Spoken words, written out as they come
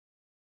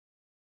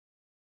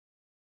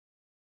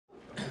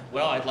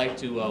Well, I'd like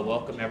to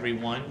welcome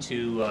everyone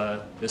to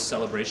this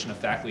celebration of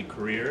faculty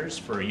careers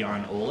for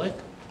Jan Olek.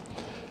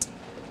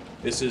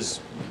 This is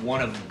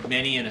one of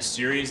many in a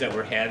series that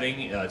we're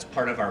having. It's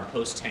part of our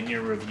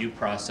post-tenure review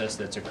process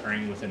that's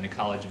occurring within the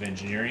College of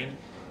Engineering.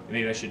 And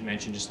maybe I should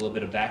mention just a little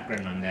bit of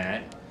background on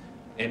that.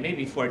 And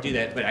maybe before I do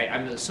that, but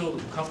I'm so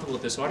comfortable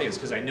with this audience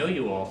because I know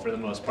you all for the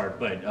most part,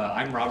 but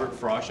I'm Robert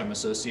Frosch. I'm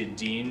Associate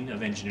Dean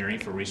of Engineering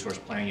for Resource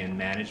Planning and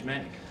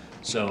Management.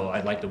 So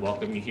I'd like to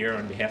welcome you here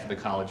on behalf of the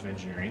College of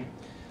Engineering.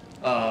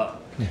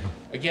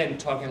 Again,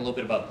 talking a little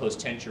bit about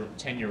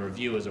post-tenure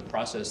review is a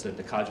process that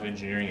the College of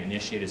Engineering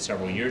initiated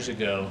several years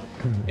ago.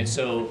 And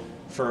so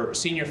for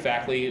senior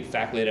faculty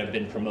that have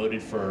been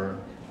promoted for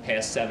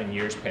past 7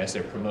 years past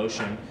their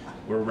promotion,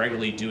 we're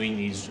regularly doing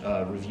these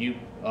review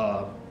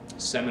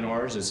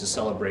seminars as a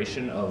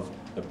celebration of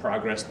the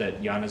progress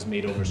that Jan has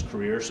made over his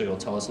career. So he'll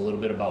tell us a little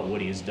bit about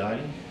what he has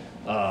done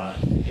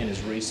in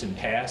his recent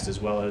past, as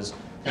well as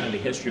kind of the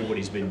history of what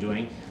he's been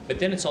doing. But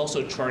then it's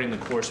also charting the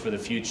course for the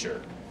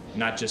future,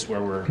 not just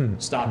where we're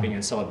stopping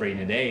and celebrating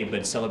today,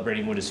 but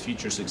celebrating what his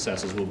future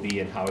successes will be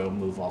and how he'll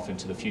move off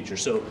into the future.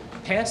 So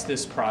past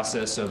this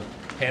process of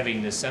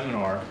having this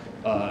seminar,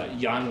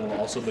 Jan will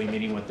also be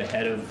meeting with the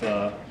head of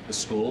the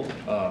school,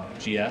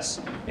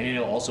 GS, and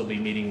he'll also be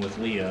meeting with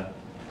Leah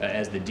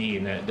as the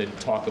dean to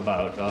talk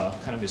about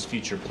kind of his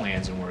future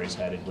plans and where he's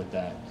headed with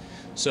that.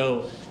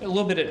 So that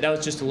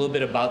was just a little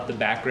bit about the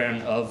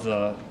background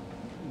of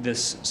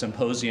this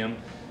symposium.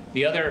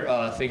 The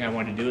other thing I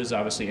want to do is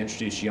obviously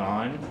introduce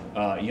Jan.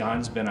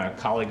 Jan's been a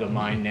colleague of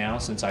mine now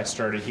since I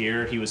started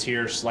here. He was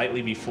here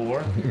slightly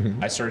before.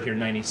 I started here in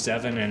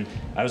 '97, and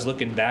I was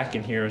looking back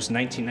in here, it was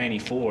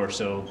 1994,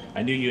 so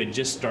I knew you had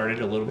just started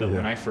a little bit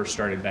when I first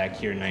started back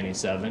here in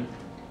 '97.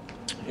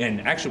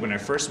 And actually, when I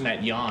first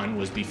met Jan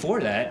was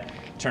before that.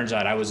 Turns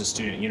out I was a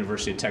student at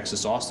University of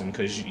Texas, Austin,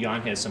 because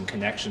Jan has some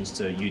connections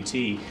to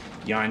UT.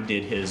 Jan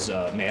did his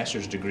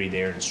master's degree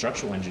there in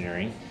structural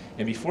engineering.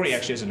 And before he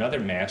actually has another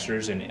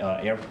master's in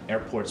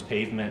airports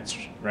pavements,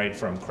 right,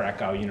 from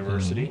Krakow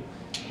University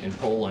in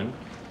Poland.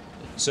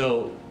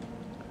 So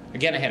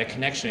again, I had a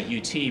connection at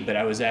UT, but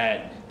I was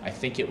at, I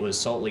think it was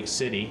Salt Lake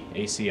City,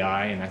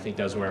 ACI, and I think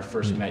that was where I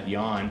first met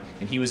Jan.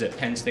 And he was at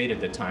Penn State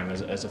at the time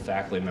as a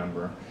faculty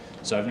member.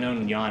 So I've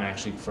known Jan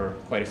actually for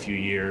quite a few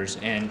years.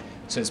 And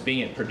since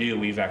being at Purdue,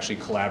 we've actually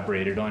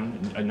collaborated on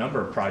a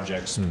number of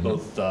projects,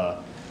 both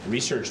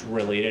research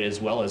related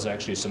as well as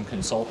actually some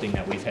consulting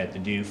that we've had to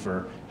do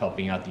for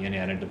helping out the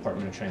Indiana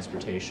Department of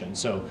Transportation.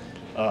 So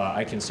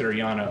I consider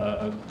Jan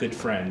a good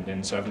friend,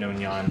 and so I've known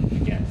Jan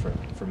again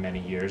for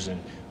many years.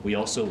 And we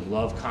also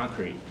love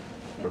concrete.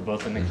 We're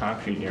both in the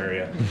concrete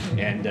area,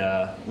 and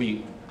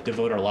we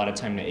devote a lot of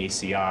time to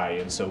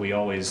ACI, and so we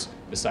always,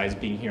 besides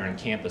being here on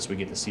campus, we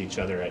get to see each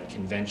other at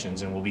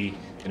conventions, and we'll be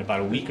in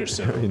about a week or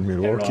so in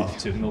Milwaukee. headed off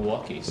to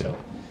Milwaukee. So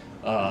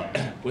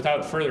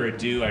without further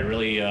ado, I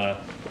really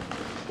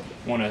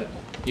want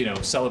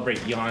to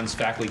celebrate Jan's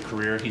faculty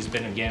career. He's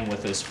been again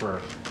with us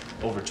for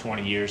over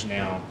 20 years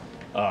now.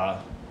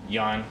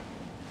 Jan,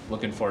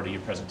 looking forward to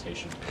your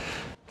presentation.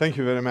 Thank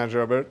you very much,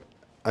 Robert.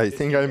 I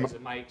think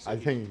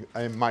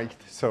I'm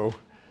mic'd, so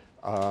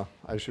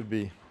I should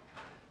be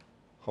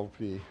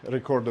hopefully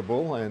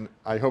recordable, and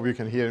I hope you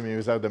can hear me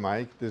without the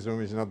mic. This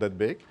room is not that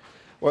big.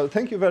 Well,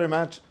 thank you very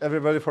much,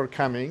 everybody, for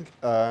coming.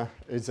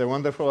 It's a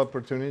wonderful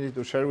opportunity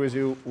to share with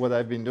you what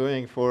I've been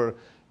doing for,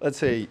 let's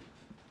say,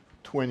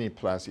 20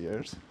 plus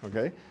years,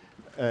 okay?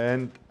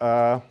 And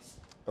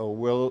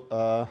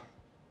we'll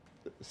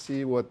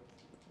see what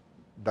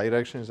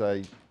directions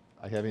I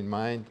have in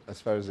mind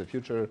as far as the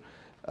future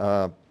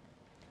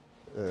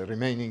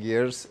remaining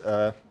years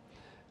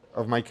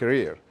of my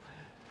career.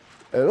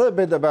 A little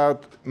bit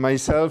about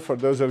myself, for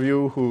those of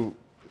you who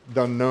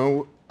don't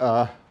know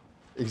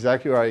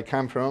exactly where I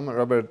come from.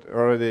 Robert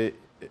already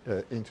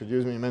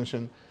introduced me,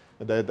 mentioned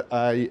that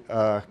I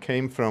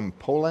came from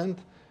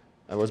Poland.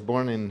 I was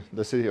born in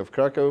the city of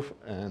Krakow,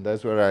 and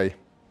that's where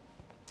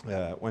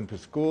I went to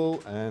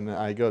school, and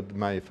I got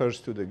my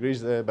first 2 degrees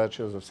there,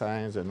 Bachelor of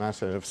Science and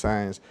Master of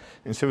Science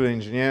in Civil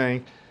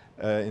Engineering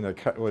in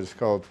what's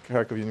called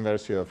Krakow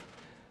University of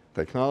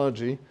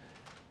Technology.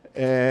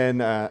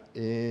 And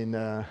in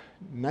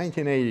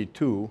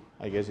 1982,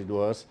 I guess it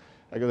was,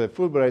 I got a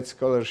Fulbright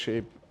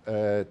scholarship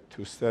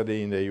to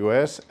study in the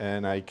US,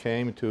 and I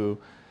came to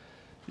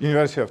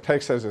University of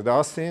Texas at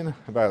Austin,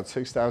 about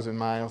 6,000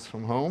 miles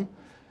from home,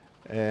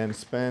 and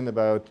spent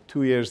about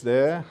 2 years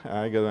there.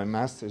 I got a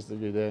master's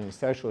degree there in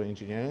structural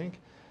engineering,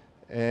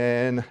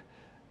 and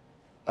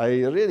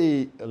I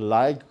really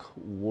like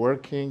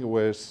working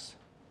with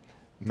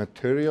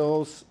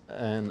materials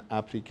and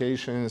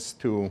applications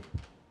to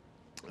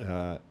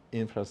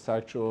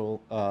infrastructural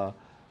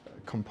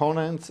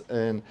components.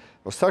 And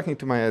I was talking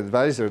to my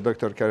advisor,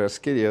 Dr.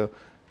 Karaskilio,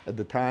 at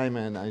the time,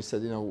 and I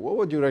said, what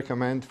would you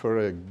recommend for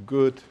a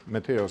good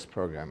materials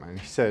program? And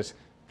he says,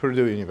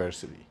 Purdue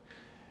University.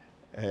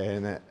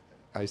 And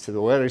I said,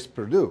 where is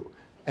Purdue?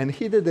 And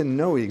he didn't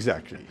know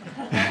exactly,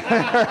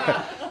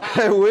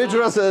 which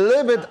was a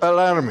little bit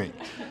alarming.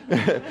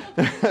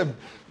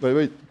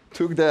 But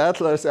took the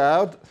atlas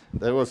out.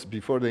 That was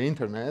before the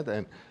internet,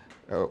 and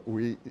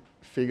we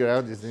figured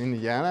out it's in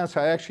Indiana.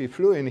 So I actually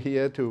flew in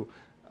here to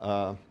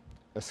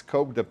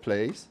scope the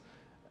place.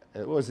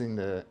 It was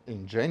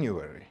in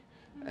January,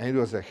 and it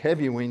was a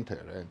heavy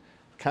winter. And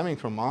coming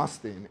from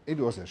Austin, it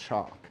was a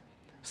shock.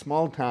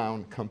 Small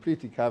town,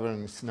 completely covered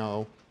in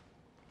snow.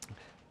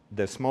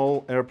 The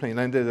small airplane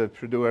landed at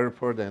Purdue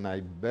Airport, and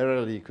I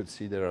barely could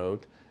see the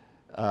road.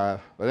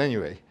 But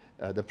anyway,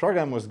 the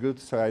program was good,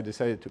 so I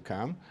decided to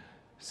come.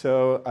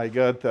 So I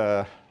got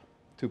to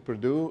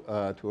Purdue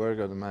to work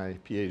on my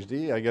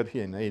PhD. I got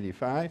here in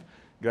 '85,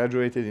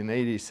 graduated in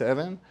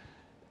 '87,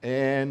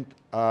 and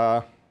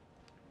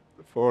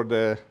for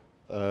the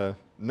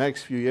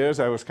next few years,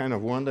 I was kind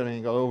of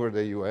wandering all over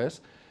the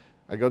US.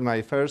 I got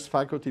my first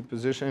faculty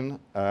position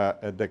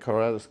at the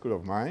Colorado School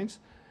of Mines.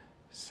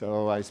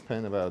 So I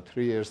spent about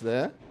 3 years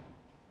there.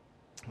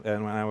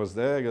 And when I was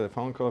there, I got a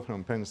phone call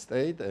from Penn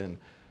State, and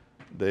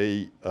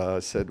they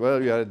said,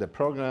 well, you are at the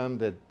program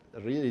that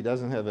really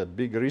doesn't have a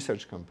big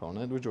research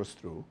component, which was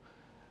true.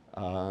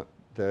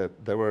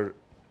 There were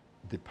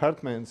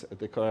departments at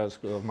the Colorado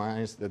School of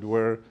Mines that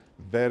were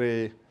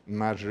very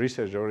much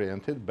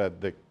research-oriented,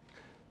 but the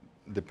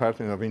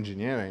Department of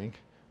Engineering,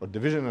 or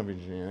Division of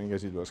Engineering,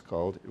 as it was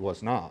called, it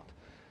was not.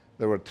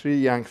 There were 3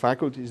 young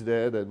faculties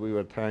there that we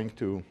were trying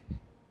to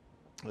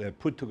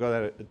put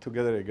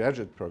together a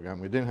graduate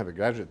program. We didn't have a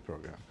graduate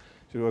program.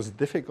 So it was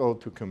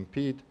difficult to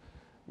compete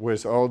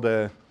with all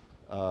the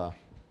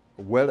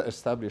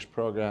well-established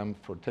program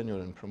for tenure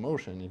and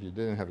promotion if you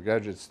didn't have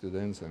graduate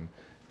students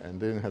and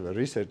didn't have a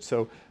research.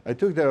 So I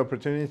took the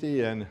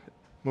opportunity and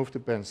moved to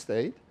Penn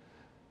State.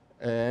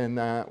 And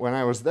when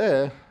I was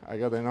there, I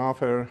got an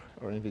offer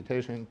or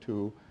invitation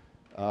to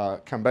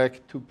come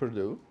back to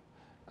Purdue.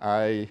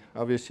 I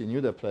obviously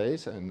knew the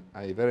place, and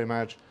I very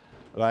much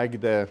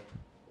liked the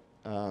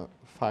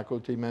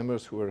faculty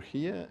members who were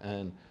here,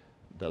 and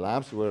the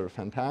labs were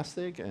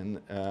fantastic, and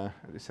I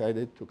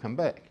decided to come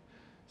back.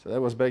 So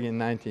that was back in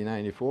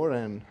 1994,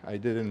 and I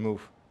didn't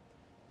move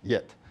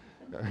yet.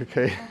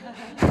 Okay.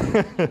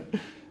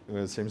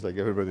 Well, it seems like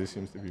everybody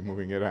seems to be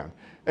moving around.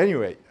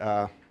 Anyway,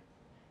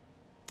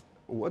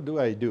 what do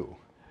I do?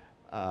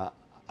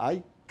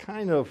 I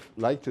kind of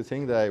like to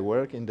think that I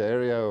work in the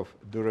area of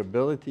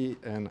durability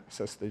and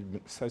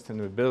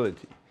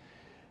sustainability.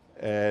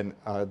 And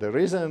the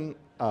reason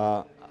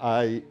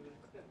I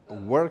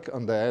work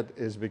on that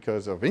is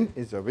because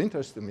it's of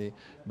interest to me,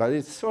 but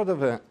it's sort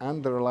of an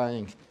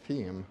underlying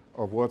theme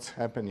of what's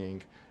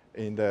happening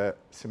in the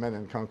cement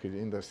and concrete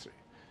industry.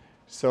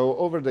 So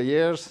over the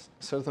years,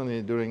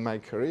 certainly during my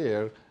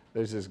career,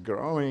 there's this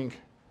growing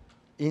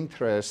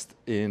interest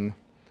in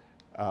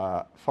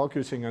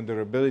focusing on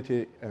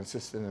durability and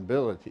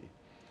sustainability.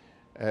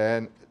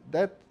 And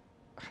that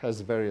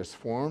has various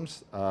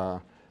forms,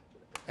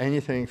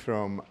 anything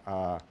from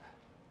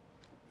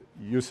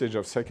usage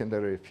of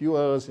secondary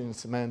fuels in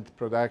cement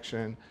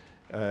production,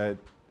 and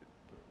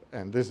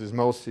this is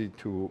mostly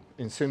to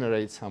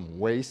incinerate some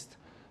waste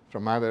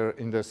from other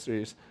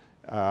industries,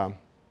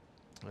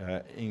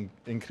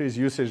 increased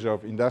usage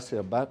of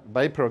industrial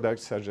byproducts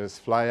such as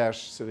fly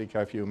ash,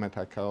 silica fume,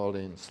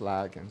 metakaolin,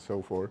 slag, and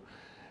so forth.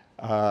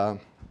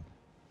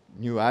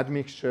 New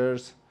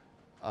admixtures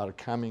are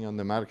coming on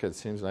the market,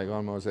 seems like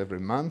almost every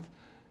month,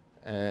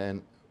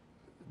 and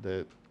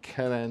the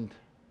current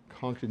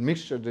concrete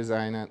mixture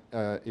design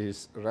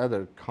is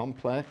rather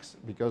complex.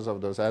 Because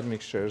of those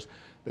admixtures,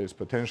 there's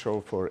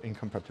potential for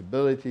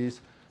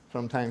incompatibilities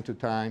from time to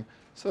time,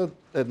 so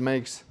that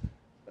makes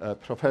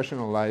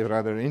professional life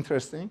rather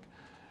interesting.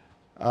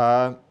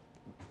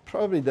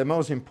 Probably the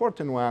most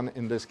important one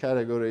in this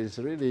category is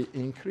really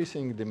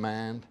increasing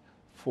demand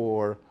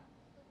for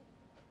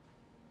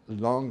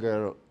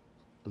longer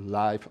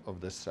life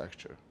of the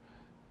structure,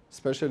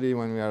 especially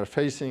when we are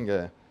facing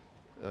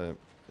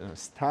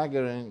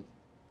staggering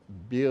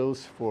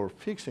bills for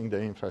fixing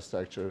the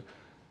infrastructure.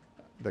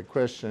 The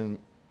question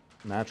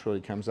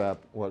naturally comes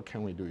up, well,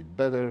 can we do it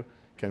better?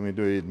 Can we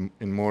do it in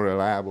a more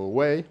reliable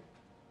way?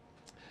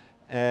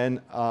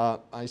 And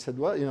I said,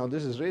 well, you know,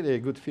 this is really a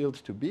good field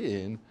to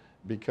be in,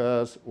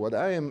 because what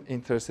I am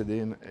interested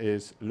in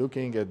is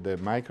looking at the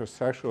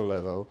microstructural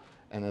level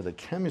and at the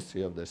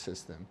chemistry of the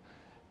system.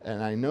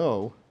 And I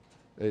know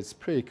it's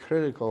pretty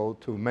critical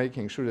to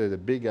making sure that the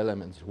big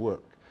elements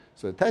work.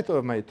 So the title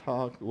of my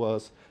talk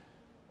was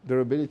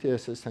Durability and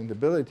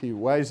Sustainability.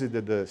 Why is it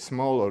that the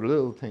small or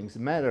little things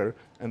matter?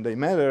 And they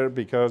matter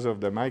because of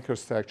the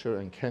microstructure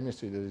and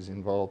chemistry that is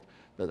involved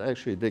that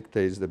actually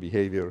dictates the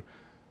behavior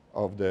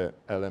of the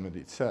element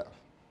itself.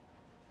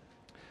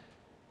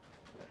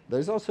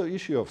 There's also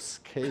issue of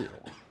scale.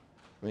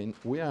 I mean,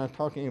 we are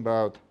talking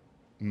about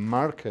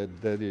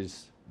market that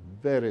is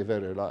very,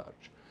 very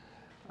large.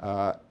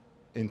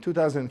 In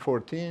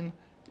 2014,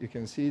 you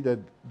can see that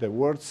the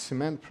world's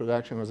cement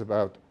production was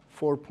about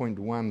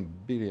 4.1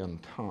 billion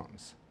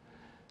tons.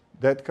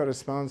 That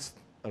corresponds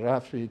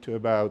roughly to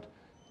about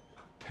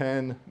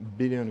 10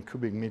 billion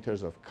cubic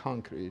meters of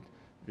concrete.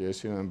 We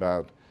assume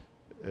about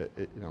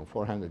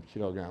 400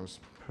 kilograms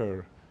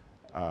per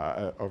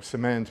of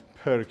cement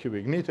per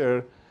cubic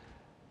meter.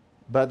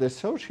 But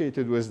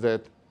associated with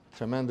that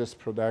tremendous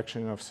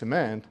production of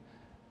cement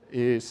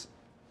is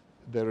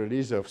the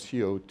release of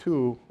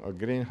CO2, or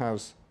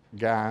greenhouse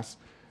gas,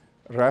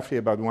 roughly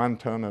about 1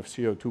 ton of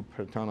CO2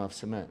 per ton of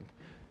cement.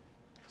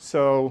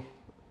 So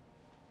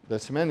the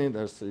cement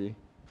industry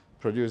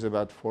produces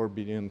about 4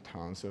 billion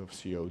tons of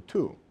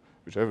CO2,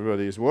 which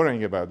everybody is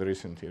worrying about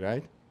recently,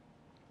 right?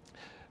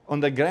 On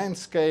the grand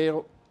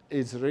scale,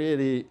 it's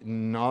really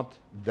not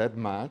that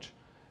much.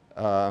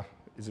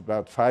 It's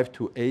about 5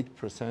 to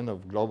 8%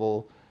 of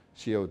global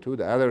CO2.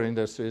 The other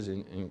industries,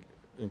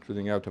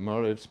 including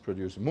automotives,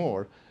 produce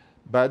more,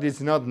 but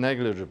it's not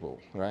negligible,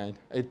 right?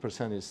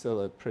 8% is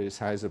still a pretty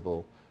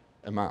sizable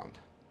amount.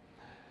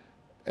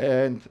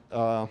 And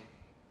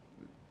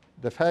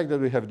the fact that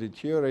we have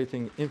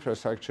deteriorating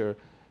infrastructure,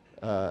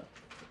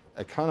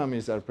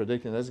 economies are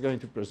predicting that's going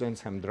to present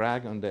some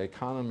drag on the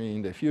economy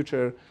in the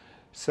future.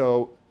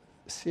 So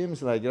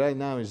seems like right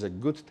now is a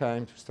good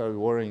time to start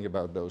worrying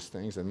about those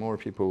things, and more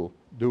people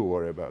do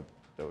worry about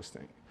those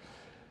things.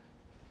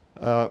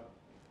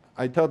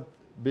 I thought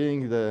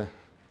being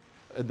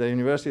at the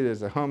university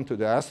as a home to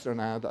the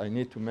astronaut, I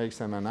need to make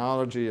some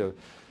analogy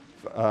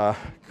of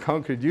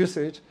concrete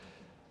usage.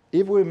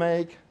 If we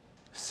make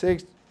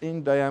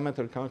 6-inch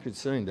diameter concrete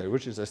cylinder,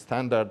 which is a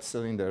standard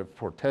cylinder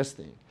for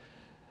testing,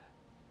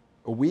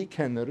 we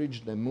can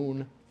reach the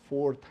moon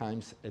 4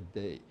 times a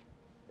day.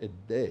 A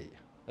day.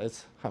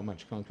 That's how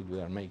much concrete we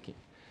are making,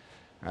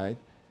 right?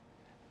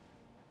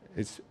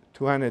 It's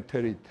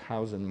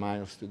 230,000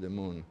 miles to the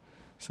moon.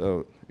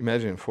 So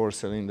imagine 4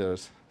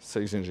 cylinders,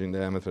 6 inches in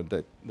diameter,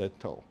 that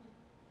tall.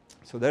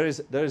 So there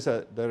is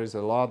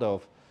a lot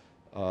of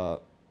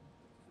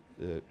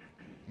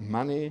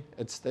money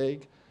at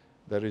stake.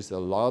 There is a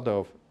lot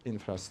of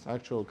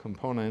infrastructural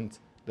components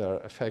that are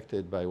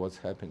affected by what's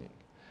happening.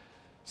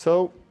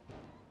 So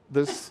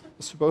this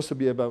is supposed to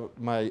be about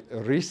my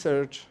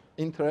research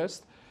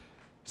interest.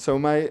 So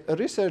my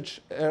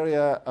research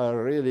area are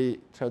really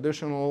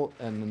traditional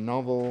and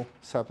novel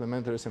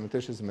supplementary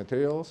cementitious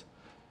materials.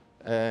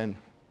 And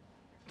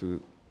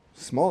to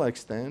small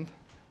extent,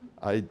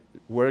 I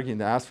work in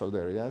the asphalt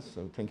area.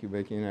 So thank you,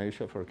 Becky and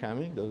Aisha, for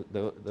coming.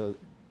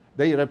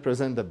 They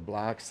represent the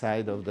black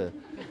side of the,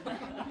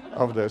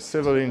 of the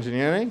civil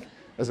engineering,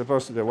 as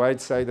opposed to the white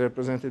side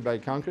represented by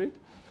concrete.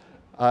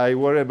 I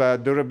worry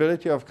about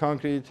durability of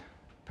concrete,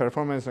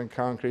 performance on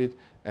concrete,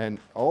 and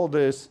all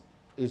this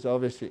is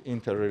obviously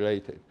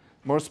interrelated.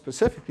 More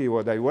specifically,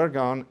 what I work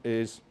on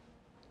is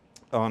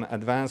on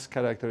advanced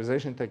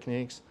characterization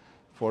techniques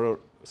for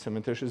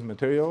cementitious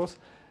materials.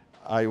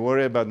 I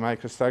worry about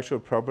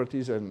microstructural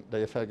properties and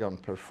the effect on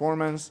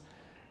performance.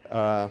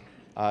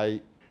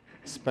 I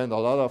spend a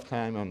lot of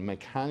time on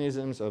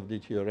mechanisms of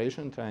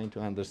deterioration, trying to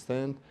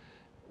understand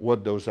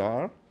what those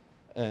are,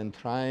 and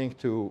trying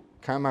to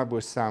come up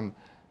with some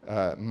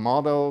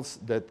models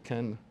that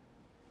can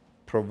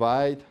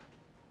provide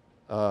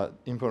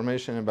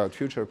information about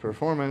future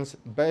performance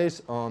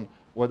based on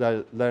what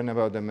I learn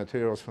about the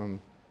materials from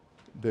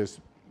this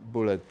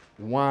bullet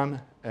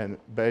 1 and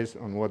based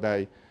on what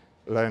I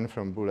learned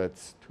from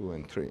bullets 2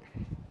 and 3.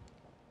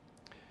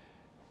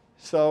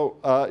 So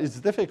it's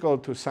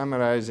difficult to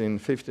summarize in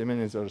 50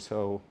 minutes or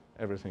so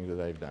everything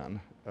that I've done,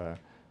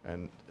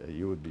 and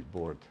you would be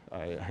bored,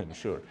 I'm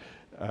sure,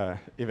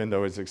 even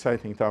though it's an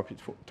exciting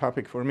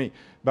topic for me.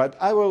 But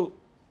I will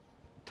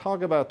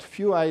talk about a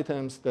few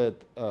items that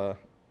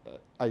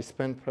I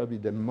spent probably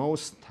the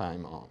most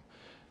time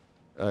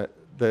on.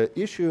 The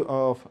issue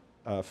of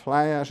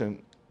fly ash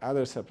and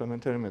other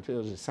supplementary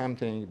materials is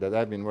something that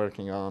I've been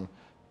working on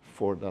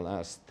for the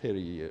last 30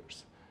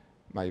 years.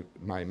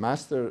 My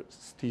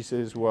master's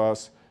thesis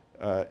was,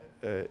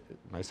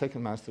 my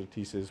second master's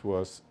thesis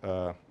was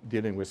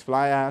dealing with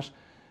fly ash.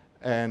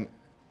 And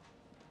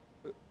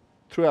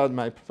throughout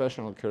my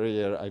professional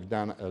career, I've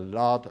done a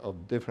lot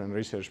of different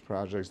research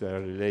projects that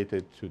are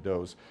related to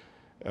those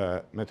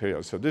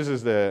materials. So this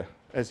is the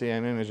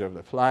SEM image of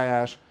the fly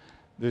ash.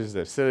 This is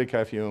the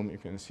silica fume. You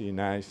can see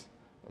nice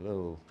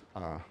little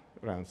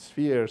round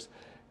spheres.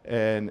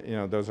 And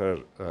those are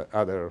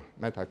other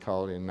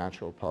metakaolin,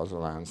 natural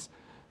pozzolans,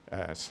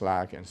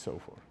 slag, and so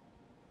forth.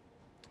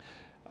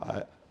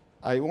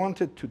 I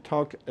wanted to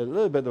talk a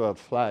little bit about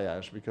fly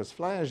ash, because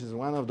fly ash is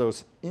one of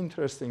those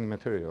interesting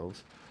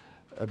materials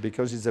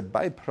because it's a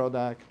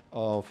byproduct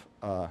of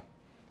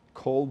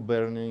coal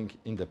burning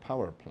in the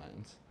power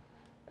plants.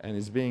 And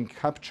it's being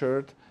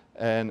captured,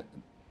 and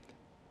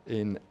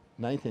in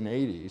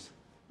 1980s,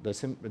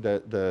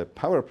 the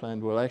power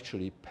plant will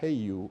actually pay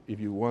you if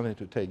you wanted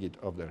to take it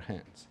off their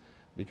hands,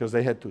 because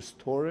they had to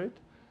store it,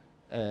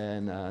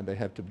 and they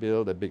had to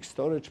build a big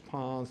storage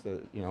ponds.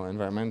 The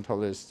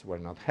environmentalists were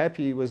not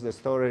happy with the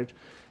storage,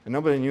 and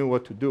nobody knew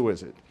what to do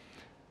with it.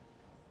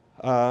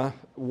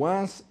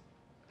 Once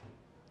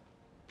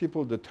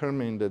people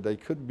determined that they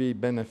could be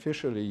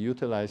beneficially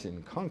utilized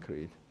in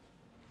concrete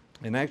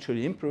and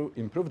actually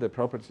improve the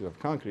properties of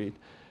concrete,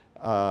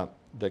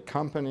 the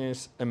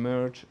companies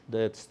emerged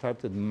that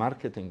started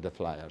marketing the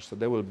fly ash. So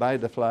they will buy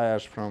the fly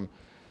ash from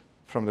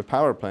from the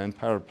power plant.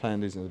 Power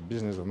plant is in the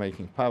business of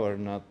making power,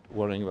 not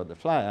worrying about the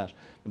fly ash.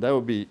 But that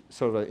will be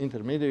sort of an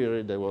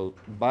intermediary. They will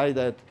buy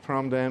that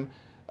from them,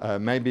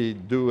 maybe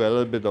do a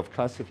little bit of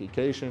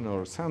classification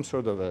or some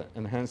sort of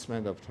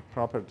enhancement of the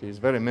properties,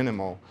 very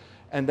minimal,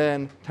 and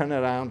then turn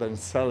around and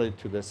sell it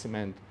to the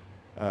cement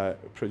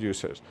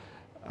producers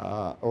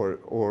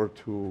or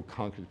to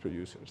concrete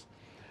producers.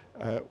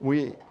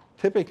 We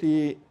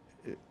typically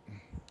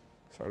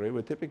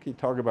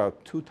talk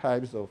about two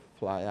types of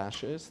fly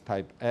ashes,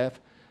 type F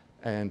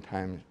and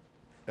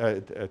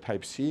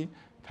type C.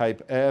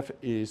 Type F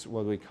is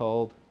what we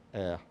call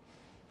a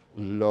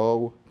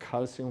low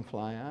calcium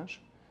fly ash.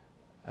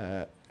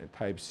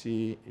 Type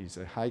C is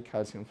a high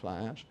calcium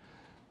fly ash.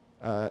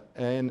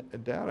 And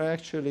they are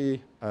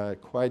actually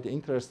quite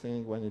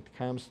interesting when it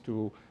comes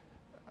to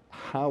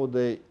how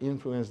they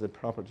influence the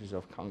properties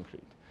of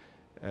concrete.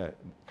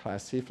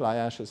 Class C fly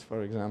ashes,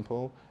 for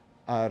example,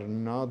 are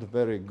not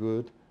very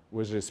good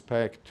with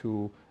respect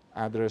to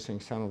addressing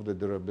some of the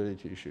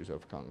durability issues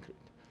of concrete.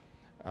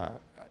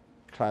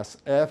 Class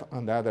F,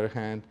 on the other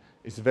hand,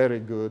 is very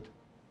good,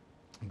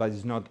 but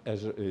it's not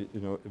as,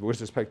 with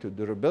respect to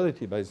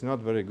durability, but it's not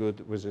very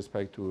good with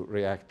respect to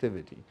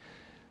reactivity.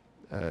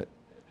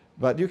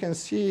 But you can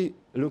see,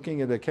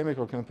 looking at the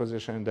chemical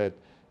composition, that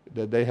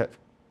they have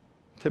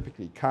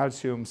typically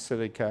calcium,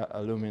 silica,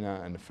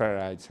 alumina, and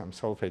ferrite, some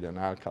sulfate and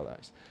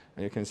alkalis.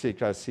 And you can see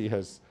Class C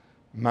has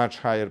much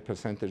higher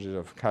percentages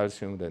of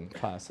calcium than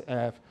Class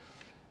F.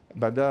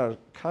 But there are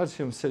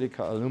calcium,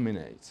 silica,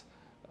 aluminates.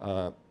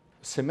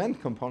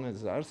 Cement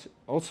components are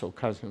also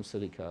calcium,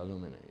 silica,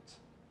 aluminates.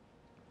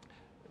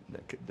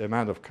 The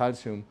amount of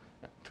calcium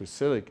to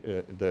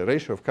silica, the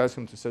ratio of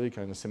calcium to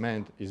silica in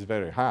cement is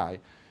very high.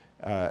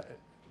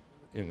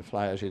 In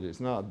fly ash it is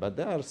not, but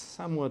they are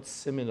somewhat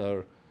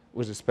similar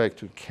with respect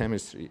to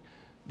chemistry.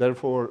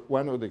 Therefore,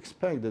 one would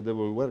expect that they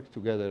will work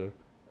together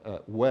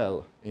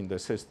well in the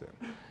system.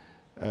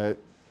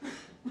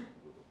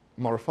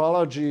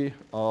 Morphology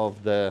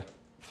of the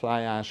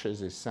fly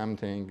ashes is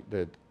something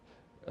that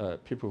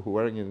people who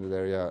work in the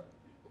area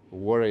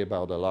worry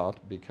about a lot,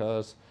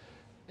 because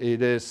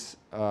it is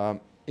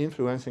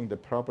influencing the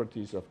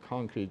properties of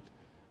concrete,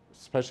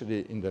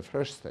 especially in the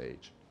first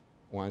stage,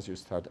 once you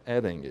start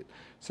adding it.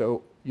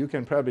 So you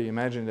can probably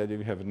imagine that if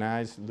you have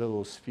nice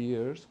little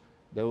spheres,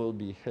 they will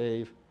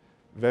behave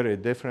very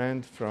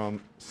different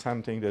from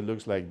something that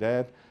looks like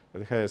that.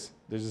 It has,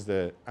 this is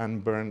the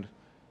unburned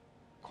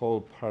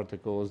coal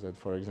particles that,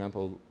 for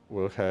example,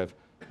 will have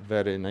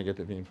very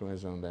negative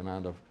influence on the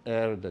amount of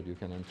air that you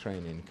can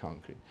entrain in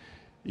concrete.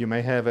 You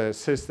may have a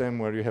system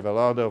where you have a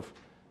lot of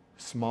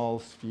small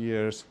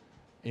spheres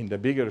in the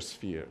bigger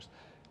spheres.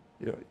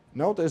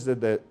 Notice that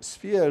the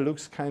sphere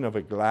looks kind of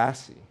a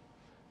glassy,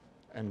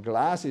 and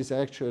glass is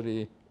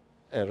actually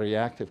a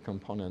reactive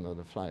component of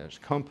the fly ash.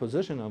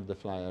 Composition of the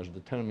fly ash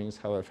determines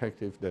how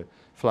effective the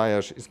fly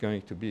ash is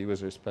going to be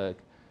with respect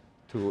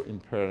to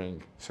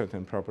impairing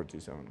certain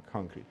properties on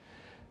concrete.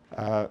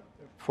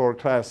 For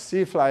Class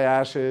C fly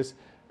ashes,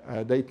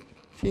 they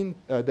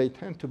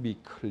tend to be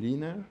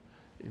cleaner.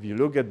 If you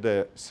look at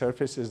the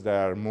surfaces, they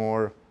are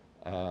more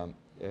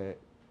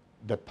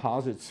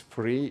deposits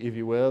free, if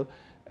you will,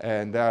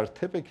 and they are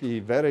typically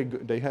very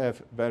good. They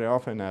have very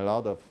often a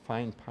lot of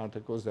fine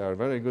particles. They are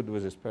very good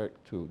with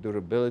respect to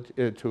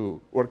durability,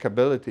 to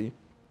workability.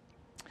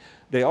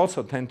 They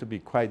also tend to be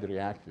quite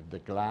reactive. The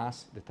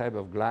glass, the type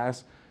of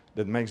glass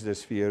that makes the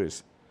sphere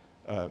is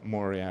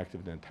more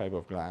reactive than the type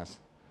of glass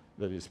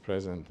that is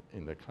present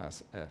in the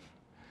Class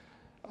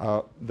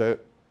F. The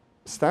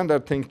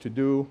standard thing to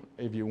do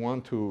if you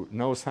want to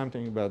know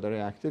something about the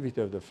reactivity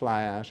of the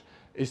fly ash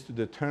is to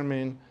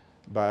determine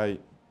by,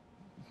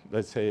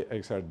 let's say,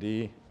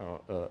 XRD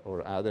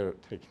or other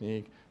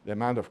technique, the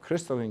amount of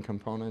crystalline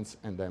components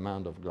and the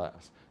amount of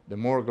glass. The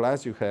more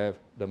glass you have,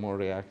 the more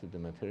reactive the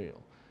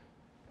material.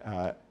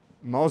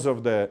 Most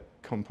of the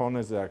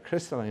components that are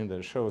crystalline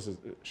that show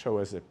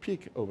as a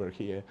peak over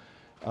here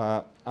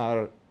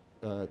are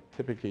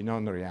typically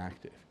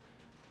non-reactive.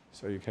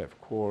 So you have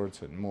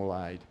quartz and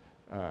mullite.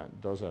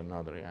 Those are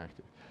not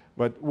reactive.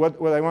 But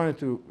what I wanted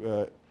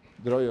to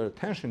draw your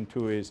attention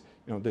to is,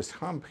 this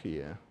hump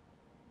here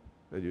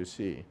that you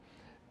see.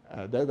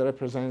 That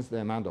represents the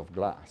amount of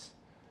glass.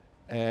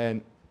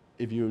 And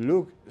if you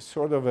look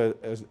sort of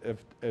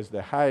as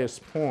the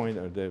highest point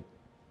or the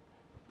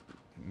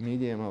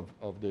medium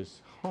of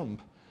this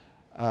hump,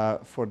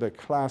 for the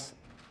Class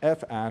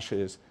F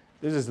ashes,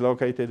 this is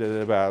located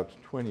at about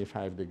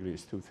 25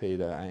 degrees 2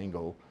 theta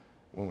angle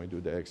when we do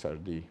the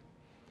XRD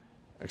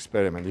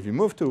experiment. If you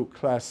move to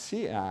Class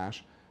C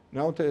ash,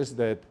 notice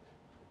that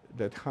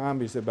that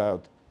hump is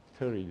about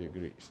 30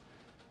 degrees.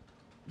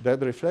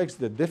 That reflects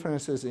the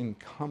differences in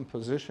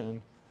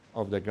composition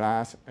of the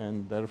glass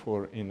and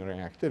therefore in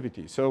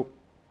reactivity. So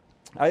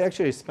I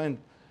actually spent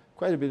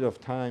quite a bit of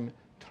time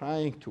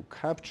trying to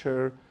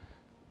capture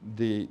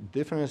the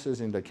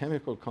differences in the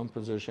chemical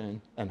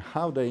composition and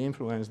how they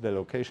influence the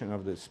location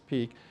of this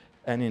peak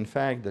and, in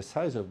fact, the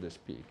size of this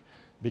peak.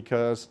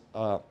 Because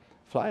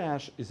fly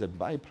ash is a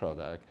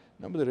byproduct.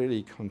 Nobody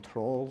really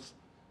controls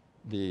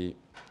the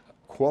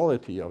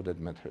quality of that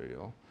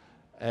material.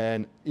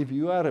 And if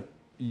you are a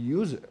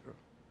user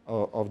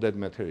of that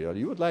material,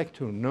 you would like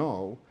to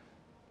know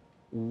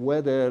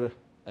whether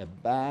a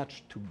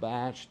batch to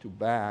batch to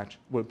batch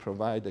will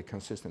provide a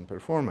consistent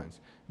performance.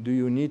 Do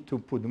you need to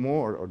put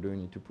more or do you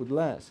need to put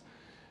less?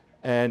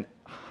 And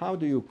how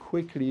do you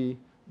quickly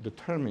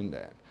determine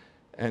that?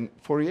 And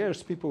for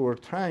years, people were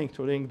trying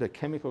to link the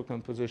chemical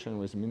composition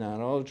with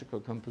mineralogical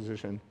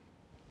composition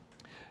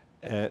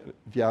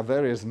via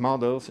various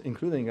models,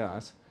 including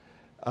us.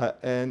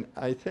 And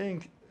I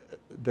think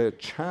the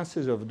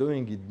chances of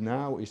doing it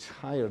now is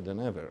higher than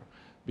ever.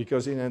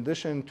 Because in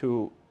addition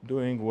to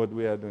doing what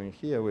we are doing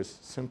here with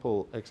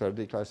simple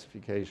XRD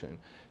classification,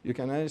 you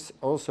can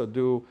also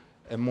do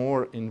a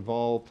more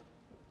involved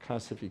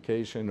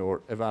classification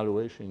or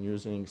evaluation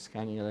using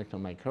scanning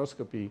electron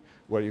microscopy,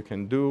 where you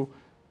can do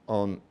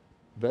on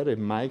very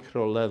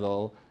micro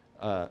level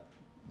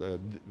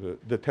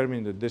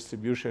determine the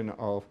distribution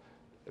of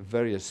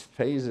various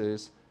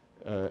phases,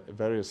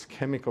 various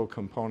chemical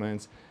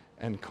components,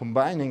 and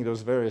combining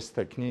those various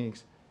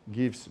techniques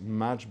gives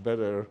much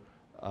better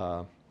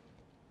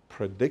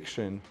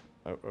prediction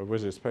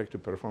with respect to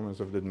performance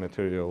of the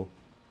material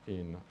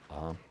in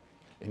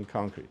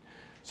concrete.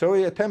 So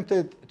we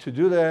attempted to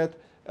do that.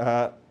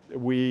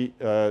 We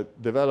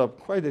developed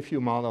quite a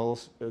few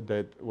models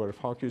that were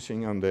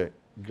focusing on the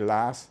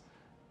glass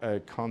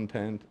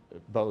content,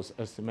 both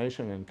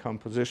estimation and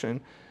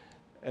composition,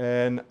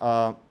 and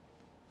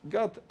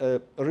got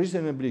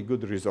reasonably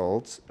good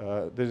results.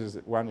 This is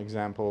one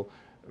example,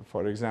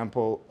 for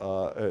example,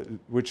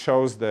 which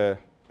shows the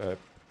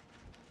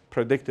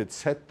predicted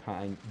set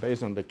time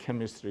based on the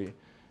chemistry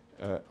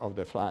of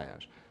the fly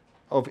ash.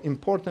 Of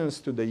importance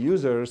to the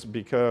users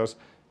because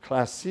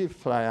Class C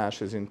fly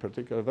ashes in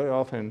particular very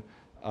often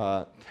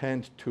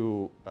tend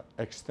to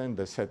extend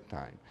the set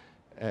time.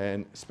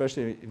 And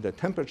especially if the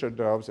temperature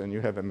drops and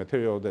you have a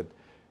material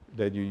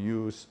that you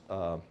use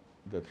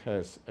that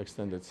has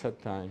extended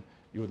set time,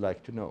 you would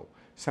like to know.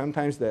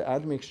 Sometimes the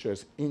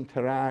admixtures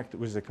interact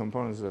with the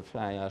components of the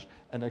fly ash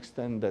and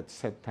extend that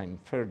set time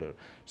further.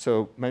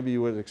 So maybe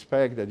you would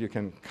expect that you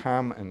can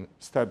come and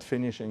start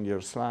finishing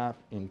your slab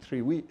in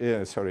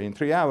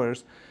 3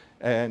 hours,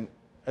 and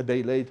a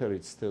day later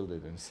it still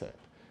didn't set.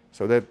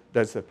 So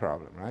that's the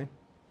problem, right?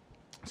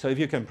 So if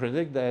you can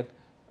predict that,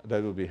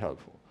 that will be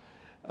helpful.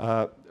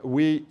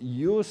 We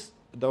use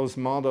those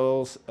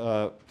models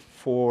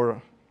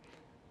for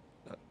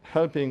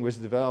helping with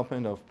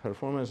development of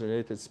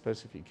performance-related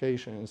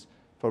specifications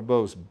for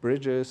both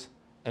bridges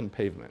and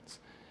pavements.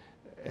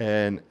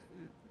 And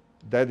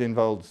that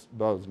involves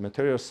both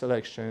material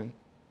selection,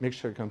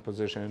 mixture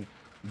composition,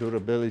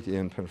 durability,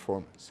 and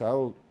performance. So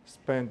I'll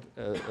spend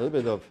a little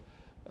bit of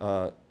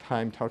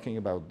time talking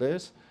about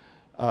this.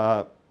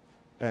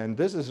 And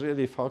this is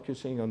really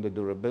focusing on the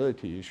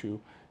durability issue.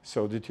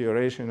 So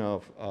deterioration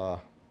of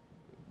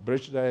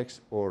bridge decks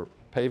or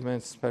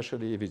pavements,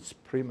 especially if it's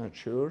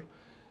premature,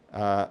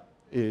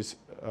 is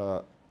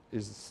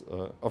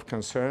of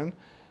concern.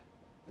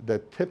 The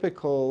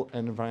typical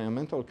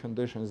environmental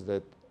conditions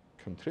that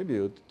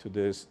contribute to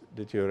this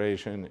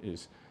deterioration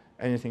is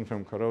anything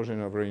from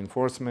corrosion of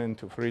reinforcement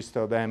to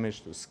freeze-thaw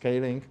damage to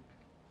scaling,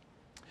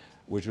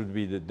 which would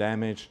be the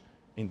damage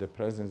in the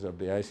presence of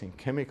the icing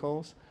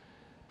chemicals.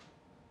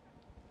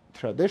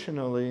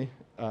 Traditionally,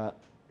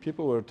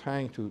 people were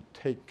trying to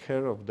take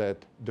care of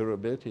that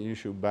durability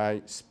issue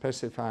by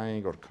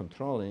specifying or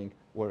controlling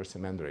wear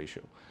cement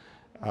ratio,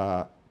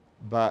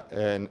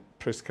 and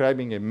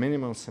prescribing a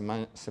minimum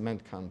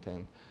cement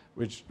content,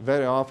 which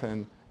very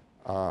often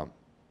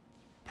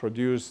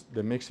produced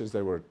the mixes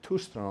that were too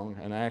strong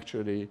and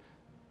actually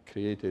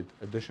created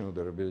additional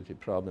durability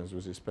problems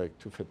with respect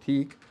to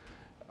fatigue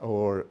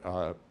or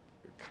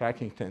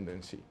cracking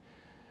tendency.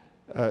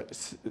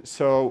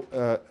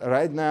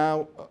 Right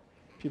now,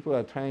 people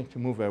are trying to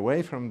move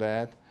away from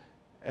that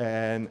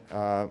and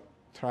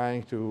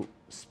trying to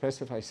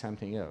specify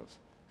something else,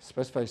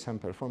 specify some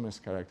performance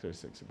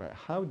characteristics. But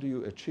how do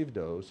you achieve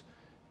those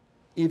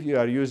if you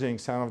are using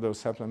some of those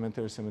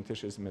supplementary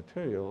cementitious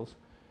materials?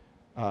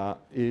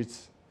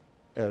 It's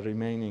a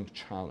remaining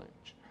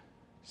challenge.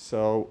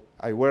 So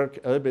I work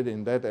a little bit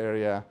in that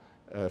area,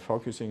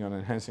 focusing on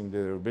enhancing the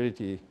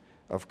durability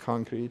of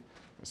concrete.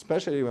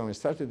 Especially when we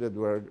started that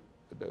work,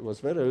 there was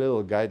very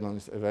little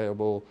guidelines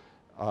available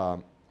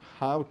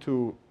how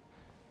to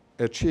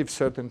achieve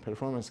certain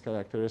performance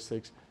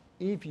characteristics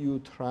if you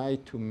try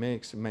to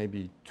mix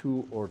maybe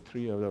 2 or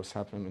 3 of those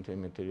supplementary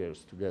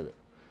materials together.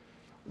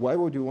 Why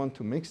would you want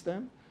to mix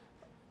them?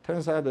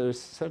 Turns out there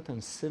is certain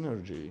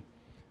synergy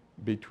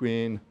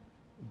between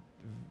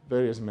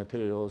various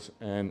materials,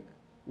 and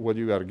what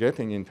you are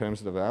getting in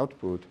terms of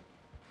output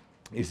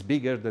is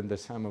bigger than the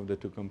sum of the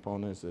 2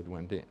 components that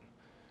went in.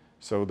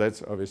 So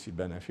that's obviously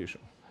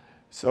beneficial.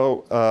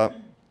 So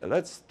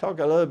let's talk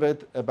a little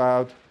bit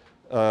about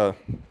a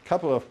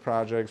couple of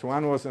projects.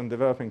 One was on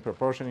developing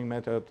proportioning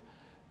method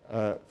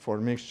for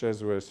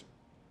mixtures with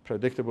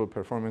predictable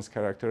performance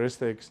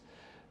characteristics.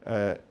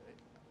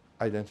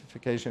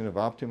 identification of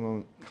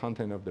optimal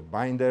content of the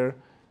binder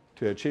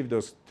to achieve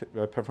those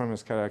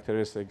performance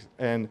characteristics,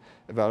 and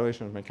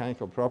evaluation of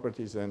mechanical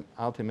properties, and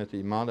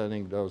ultimately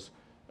modeling those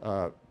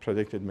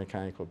predicted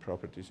mechanical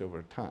properties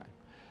over time.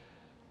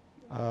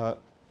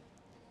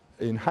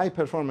 In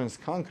high-performance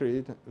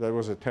concrete, there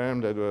was a term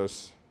that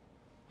was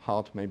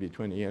hot maybe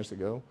 20 years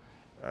ago.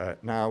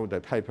 Now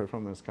that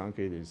high-performance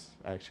concrete is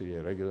actually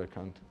a regular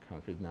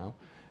concrete now.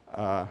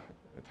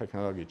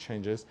 Technology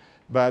changes.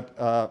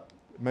 But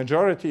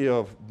majority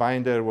of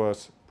binder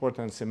was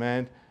Portland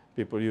cement.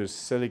 People use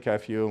silica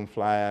fume,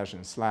 fly ash,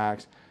 and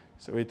slags.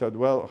 So we thought,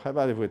 well, how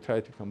about if we try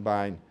to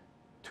combine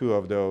two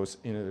of those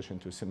in addition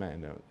to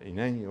cement in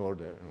any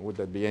order? Would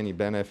that be any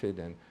benefit,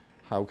 and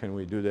how can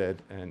we do that,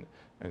 and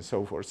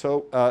so forth?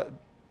 So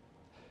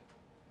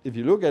if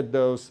you look at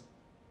those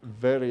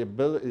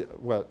variability,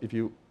 well, if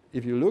you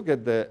look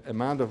at the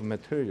amount of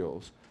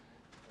materials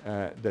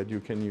that you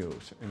can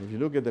use, and if you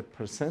look at the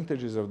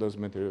percentages of those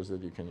materials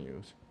that you can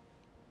use,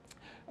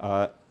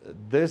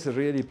 this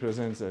really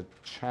presents a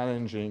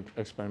challenging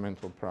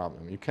experimental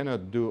problem. You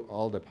cannot do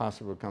all the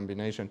possible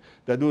combination.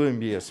 That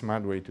wouldn't be a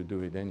smart way to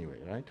do it anyway,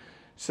 right?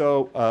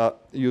 So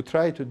you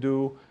try to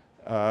do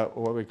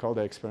what we call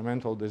the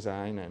experimental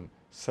design and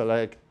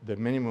select the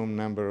minimum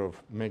number of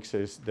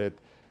mixes that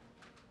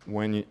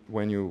when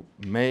you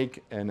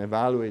make and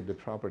evaluate the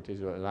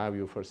properties will allow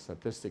you for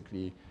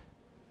statistically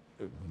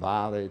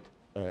valid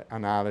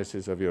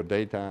analysis of your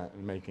data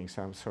and making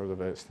some sort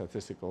of a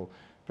statistical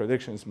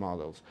predictions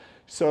models.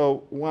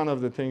 So one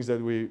of the things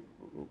that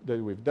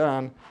we've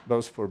done,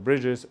 both for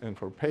bridges and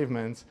for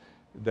pavements,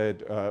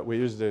 that we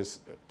use this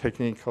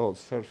technique called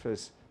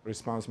surface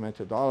response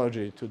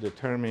methodology to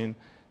determine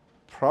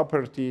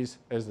properties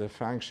as the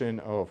function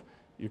of,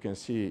 you can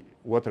see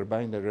water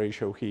binder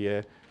ratio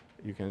here,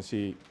 you can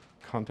see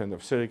content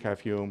of silica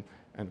fume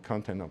and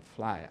content of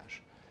fly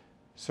ash.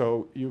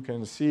 So you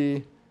can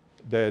see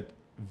that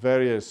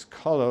various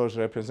colors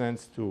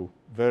represents to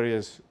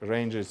various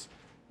ranges.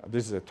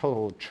 This is a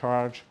total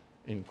charge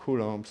in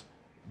coulombs.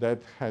 That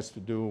has to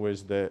do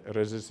with the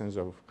resistance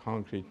of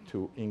concrete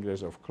to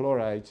ingress of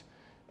chlorides,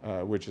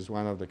 which is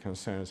one of the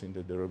concerns in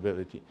the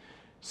durability.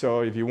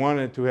 So if you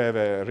wanted to have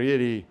a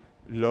really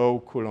low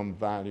Coulomb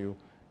value,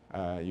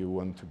 you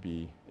want to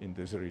be in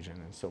this region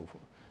and so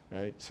forth,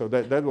 right? So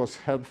that was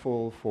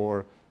helpful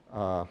for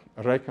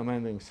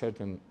recommending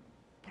certain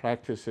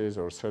practices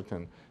or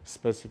certain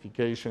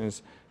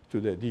specifications to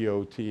the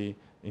DOT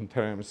in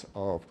terms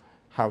of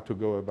how to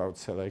go about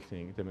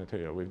selecting the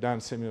material. We've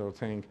done similar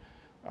thing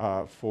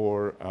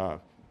for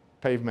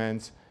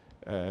pavements.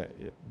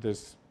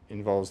 This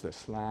involves the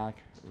slag,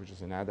 which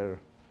is another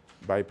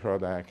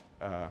byproduct,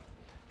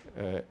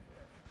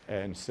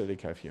 and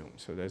silica fume.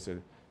 So there's a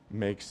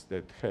mix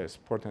that has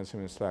Portland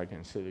cement slag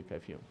and silica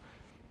fume.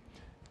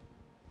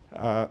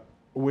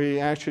 We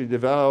actually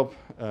developed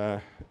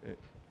a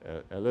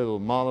little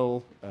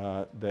model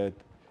that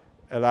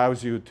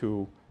allows you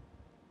to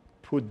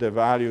put the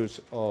values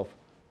of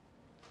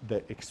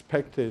the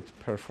expected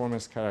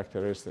performance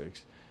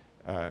characteristics.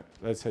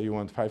 Let's say you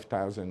want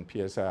 5,000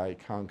 PSI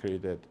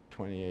concrete at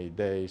 28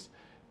 days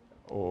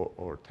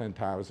or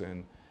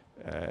 10,000.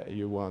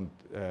 You want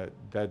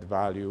that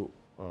value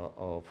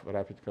of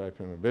rapid chloride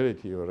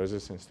permeability or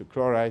resistance to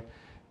chloride.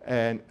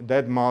 And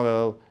that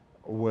model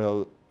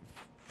will,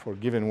 for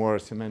given water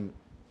cement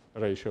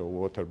ratio,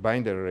 water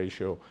binder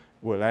ratio,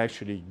 will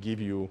actually give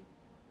you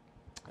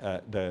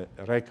the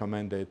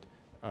recommended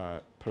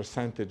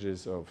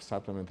percentages of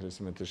supplementary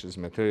cementitious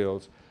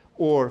materials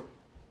or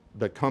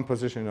the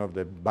composition of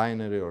the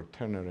binary or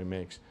ternary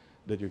mix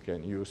that you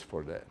can use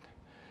for that.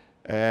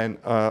 And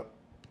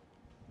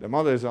the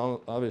model is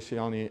obviously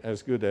only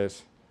as good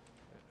as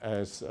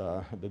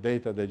the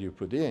data that you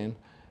put in.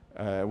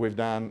 We've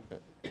done,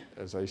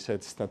 as I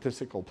said,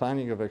 statistical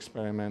planning of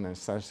experiment and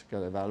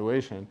statistical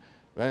evaluation.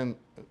 Then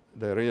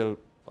the real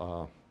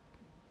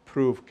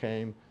proof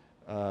came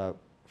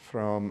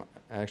from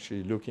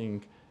actually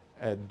looking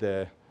at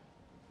the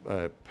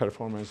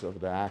performance of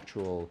the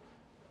actual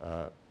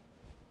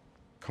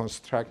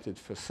constructed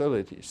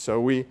facilities. So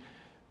we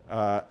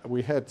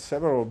had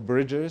several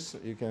bridges,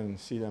 you can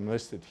see them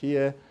listed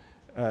here,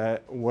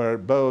 where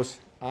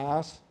both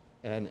us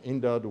and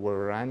INDOT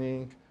were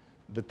running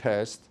the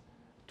test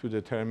to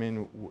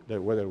determine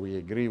whether we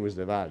agree with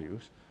the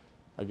values.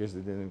 I guess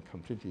they didn't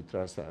completely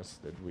trust us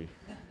that we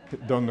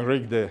don't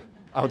rig the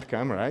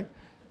outcome, right?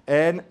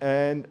 And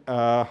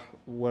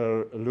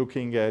we're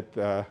looking at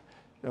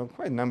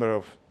quite a number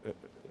of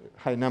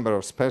high number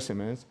of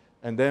specimens,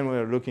 and then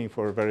we're looking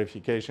for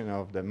verification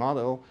of the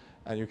model,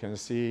 and you can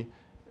see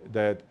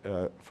that,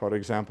 for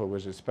example,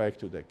 with respect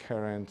to the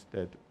current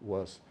that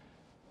was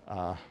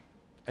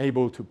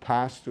able to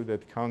pass through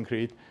that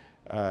concrete,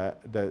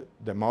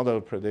 the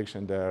model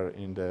prediction there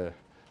in the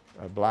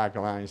black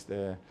lines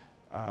there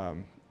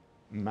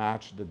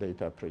matched the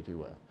data pretty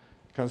well.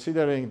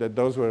 Considering that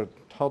those were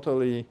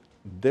totally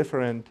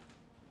different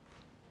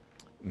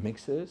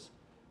mixes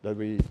that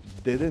we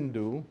didn't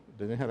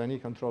have any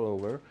control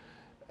over,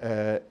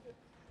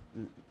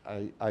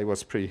 I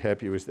was pretty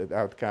happy with that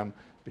outcome,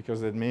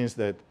 because it means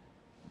that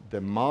the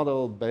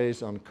model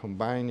based on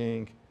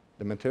combining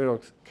the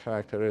material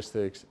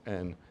characteristics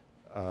and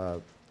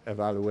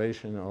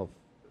evaluation of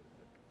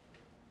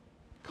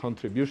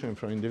contribution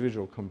from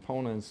individual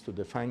components to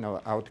the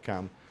final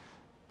outcome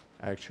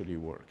actually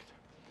worked.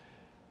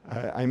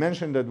 I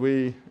mentioned that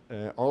we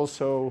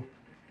also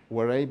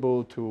were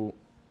able to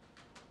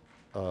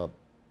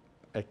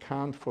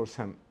account for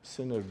some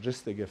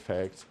synergistic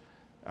effects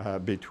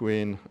of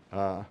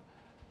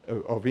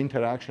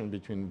interaction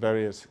between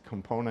various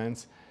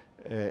components,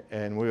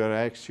 and we were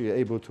actually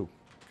able to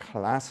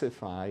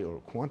classify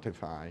or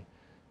quantify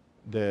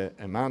the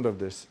amount of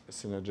this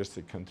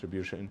synergistic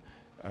contribution.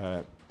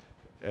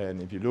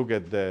 And if you look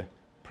at the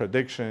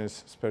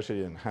predictions,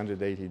 especially in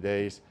 180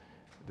 days,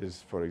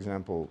 this, for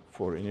example,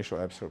 for initial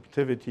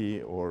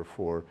absorptivity or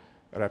for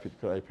rapid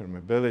Colloquium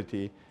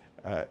permeability,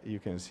 you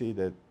can see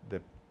that the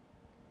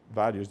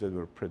values that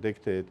were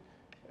predicted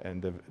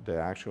and the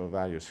actual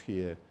values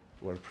here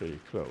were pretty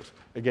close.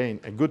 Again,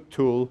 a good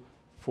tool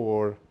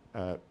for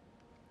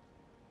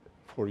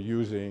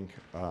using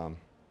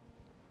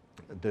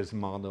these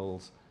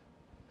models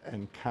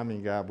and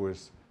coming up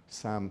with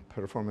some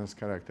performance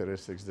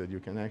characteristics that you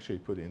can actually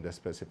put in the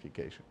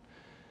specification.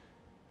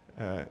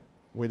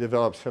 We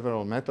developed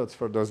several methods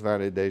for those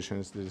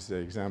validations. This is the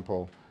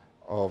example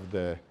of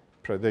the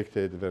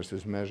predicted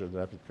versus measured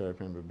rapid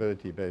Colloquium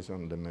permeability based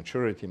on the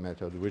maturity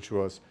method, which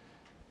was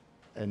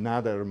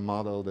another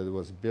model that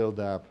was built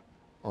up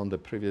on the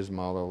previous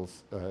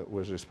models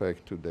with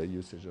respect to the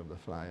usage of the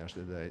fly ash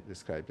that I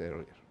described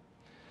earlier.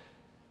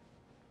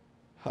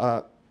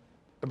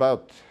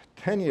 About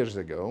 10 years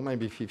ago,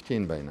 maybe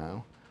 15 by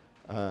now,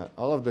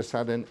 all of a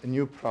sudden a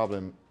new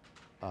problem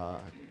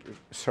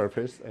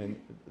surfaced, and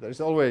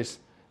there's always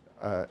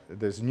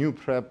this new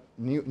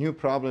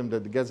problem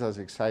that gets us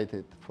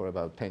excited for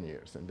about 10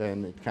 years, and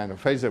then it kind of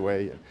fades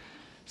away.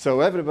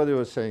 So everybody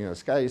was saying, oh,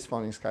 sky is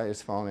falling, sky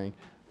is falling.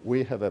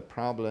 We have a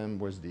problem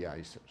with the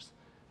icers.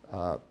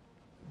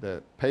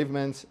 The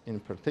pavements in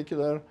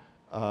particular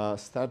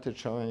started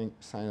showing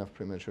sign of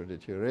premature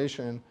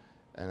deterioration,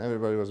 and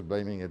everybody was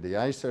blaming the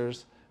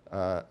icers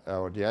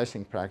or the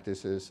icing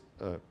practices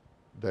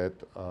that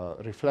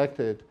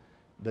reflected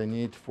the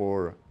need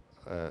for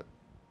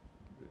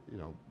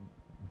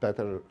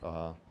better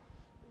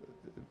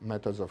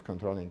methods of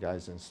controlling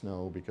ice and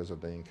snow because of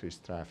the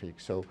increased traffic.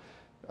 So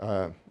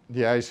the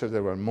icers, they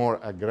were more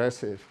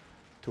aggressive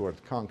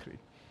toward concrete.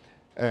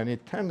 And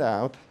it turned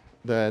out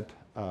that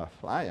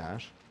fly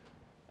ash,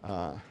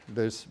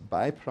 this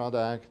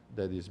byproduct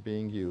that is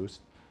being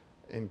used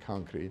in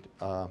concrete,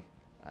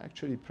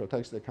 actually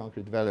protects the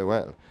concrete very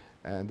well.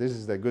 And this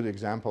is a good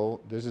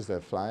example. This is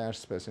a fly ash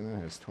specimen.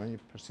 It has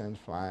 20%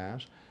 fly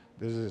ash.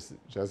 This is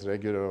just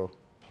regular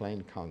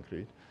plain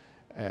concrete.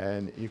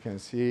 And you can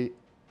see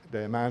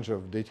the amount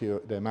of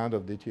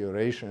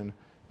deterioration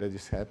that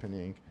is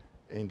happening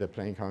in the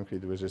plain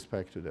concrete with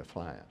respect to the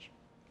fly ash.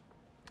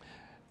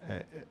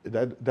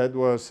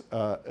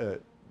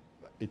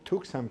 It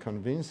took some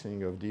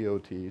convincing of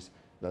DOTs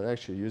that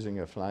actually using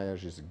a fly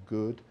ash is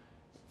good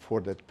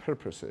for that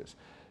purposes.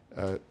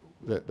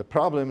 The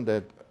problem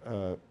that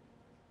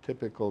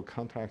typical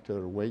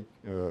contractor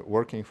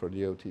working for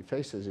DOT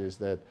faces is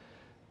that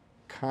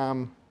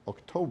come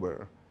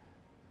October,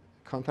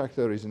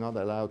 contractor is not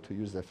allowed to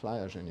use the fly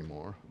ash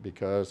anymore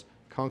because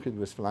concrete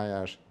with fly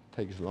ash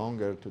takes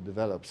longer to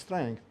develop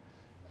strength,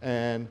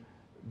 and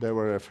they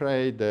were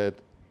afraid that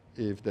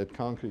if that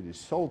concrete is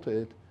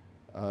salted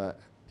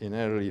in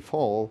early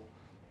fall,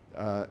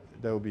 there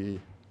will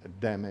be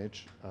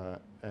damage,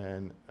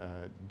 and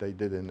they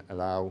didn't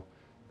allow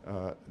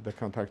the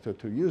contractor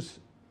to use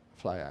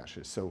fly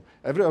ashes. So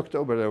every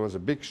October there was a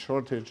big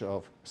shortage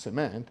of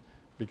cement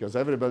because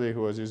everybody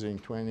who was using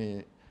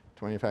 25%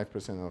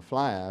 of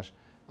fly ash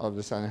all of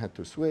a sudden had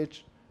to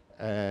switch,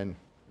 and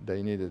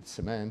they needed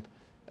cement,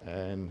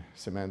 and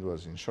cement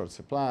was in short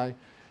supply.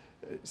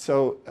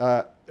 So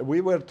we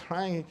were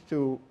trying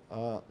to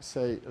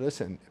say,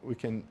 listen, we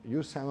can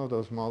use some of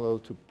those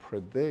models to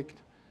predict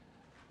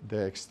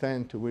the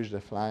extent to which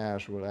the fly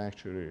ash will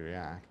actually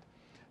react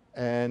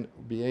and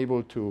be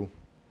able to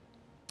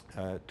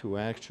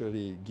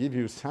actually give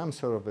you some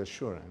sort of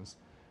assurance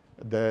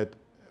that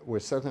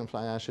with certain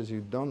fly ashes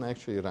you don't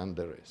actually run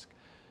the risk.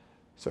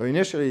 So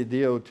initially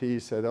DOT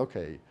said,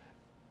 okay,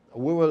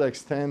 we will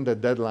extend the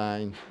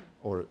deadline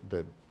or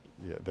the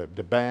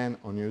ban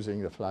on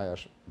using the fly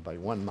ash by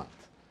 1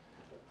 month.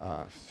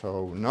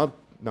 So not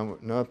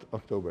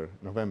October,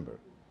 November.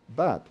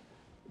 But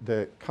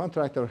the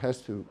contractor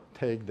has to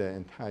take the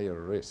entire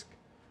risk.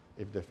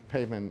 If the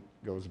pavement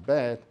goes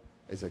bad,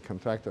 it's a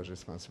contractor's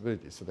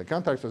responsibility. So the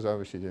contractors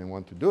obviously didn't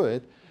want to do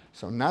it,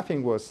 so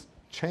nothing was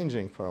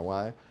changing for a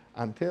while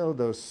until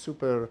those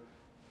super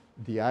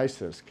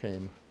de-icers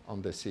came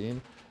on the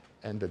scene,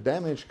 and the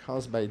damage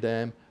caused by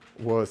them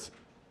was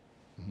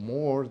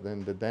more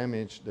than the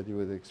damage that you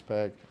would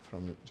expect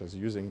from just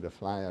using the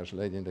fly ash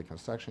late in the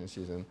construction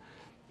season.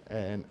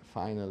 And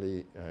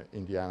finally,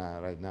 Indiana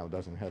right now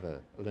doesn't have a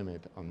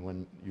limit on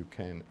when you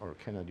can or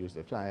cannot use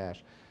the fly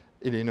ash.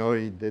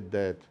 Illinois did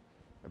that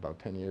about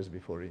 10 years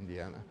before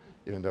Indiana,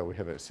 even though we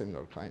have a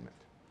similar climate.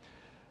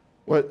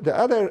 Well, the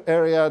other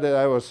area that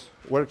I was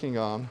working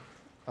on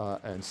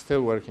and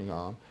still working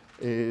on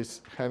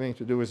is having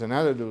to do with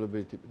another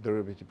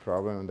durability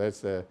problem, and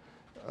that's the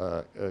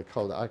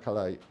called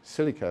alkali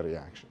silica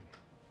reaction.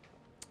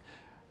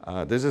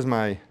 This is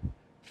my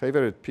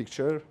favorite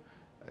picture.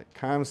 It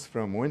comes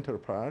from Winter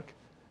Park,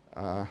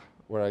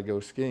 where I go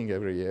skiing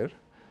every year,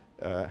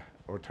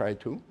 or try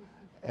to.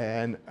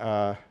 And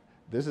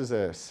this is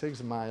a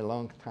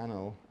 6-mile-long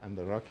tunnel in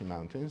the Rocky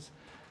Mountains.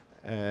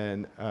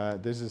 And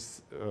this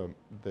is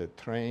the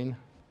train,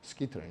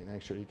 ski train,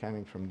 actually,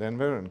 coming from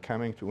Denver and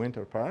coming to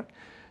Winter Park.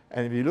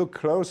 And if you look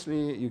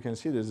closely, you can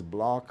see this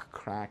block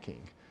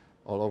cracking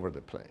all over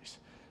the place.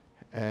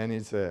 And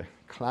it's a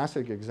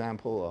classic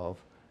example of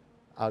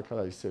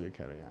alkali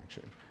silica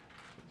reaction.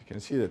 You can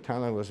see the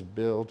tunnel was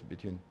built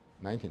between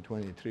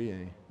 1923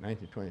 and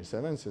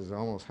 1927, so it's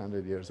almost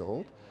 100 years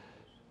old.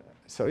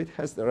 So it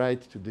has the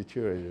right to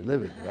deteriorate a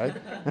little bit, right?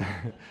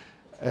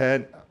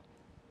 And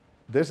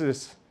this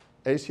is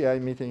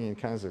ACI meeting in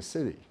Kansas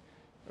City.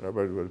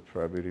 Robert will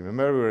probably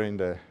remember we were in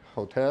the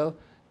hotel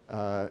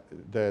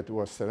that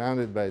was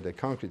surrounded by the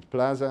concrete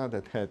plaza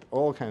that had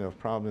all kinds of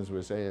problems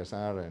with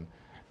ASR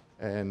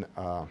and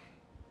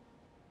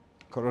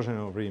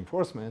corrosional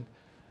reinforcement.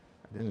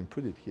 I didn't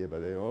put it here,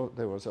 but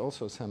there was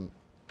also some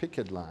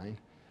picket line,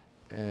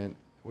 and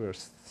we were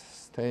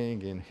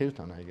staying in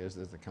Hilton, I guess,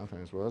 as the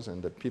conference was,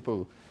 and the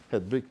people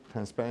had big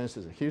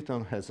transparencies.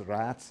 Hilton has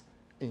rats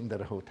in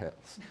their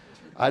hotels.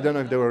 I don't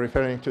know if they were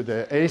referring to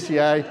the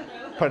ACI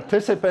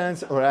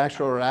participants or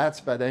actual rats,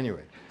 but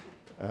anyway,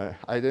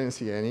 I didn't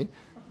see any.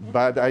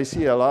 But I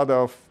see a lot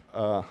of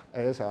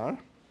ASR.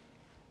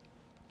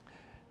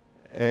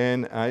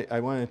 And I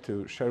wanted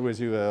to share with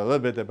you a little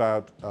bit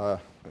about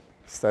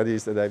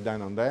studies that I've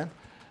done on that.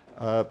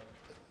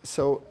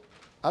 So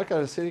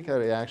alkali silica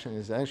reaction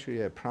is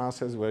actually a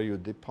process where you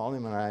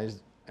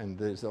depolymerize and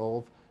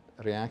dissolve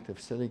reactive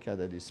silica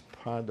that is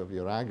part of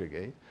your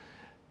aggregate.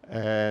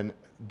 And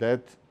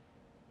that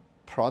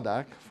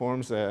product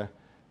forms a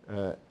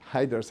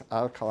hydrous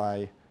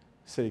alkali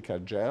silica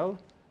gel.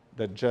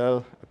 That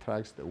gel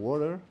attracts the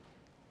water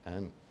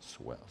and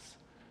swells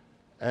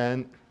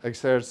and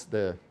exerts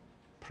the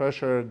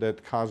pressure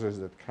that causes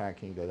that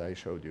cracking that I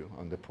showed you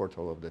on the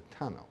portal of the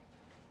tunnel.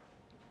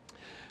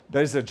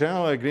 There is a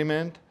general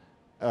agreement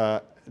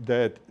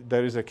that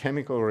there is a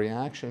chemical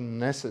reaction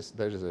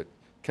that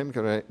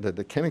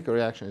the chemical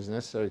reaction is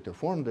necessary to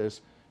form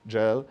this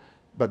gel,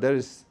 but there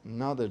is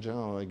not a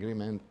general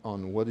agreement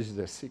on what is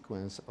the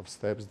sequence of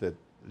steps that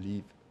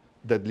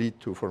lead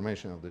to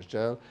formation of this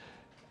gel.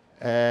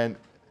 And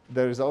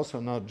there is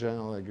also not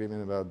general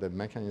agreement about the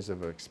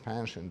mechanism of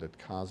expansion that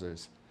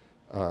causes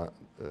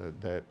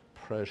the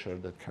pressure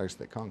that cracks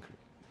the concrete.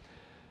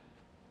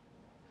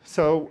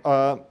 So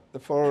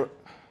for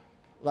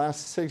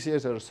last 6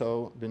 years or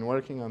so, been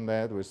working on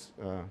that with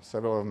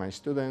several of my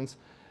students,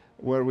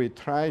 where we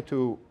try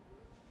to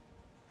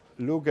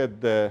look at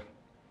the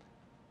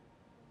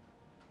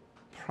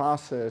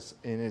process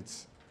in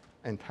its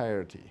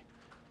entirety.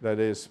 That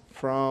is,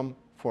 from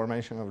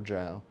formation of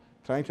gel,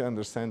 trying to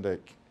understand the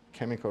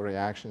chemical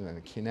reactions and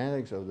the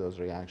kinetics of those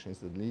reactions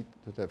that lead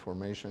to the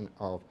formation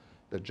of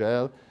the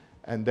gel,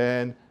 and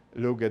then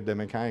look at the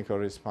mechanical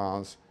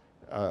response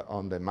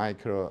on the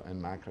micro and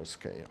macro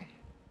scale.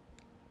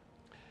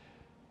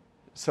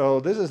 So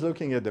this is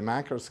looking at the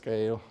macro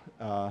scale,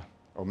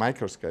 or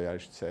micro scale, I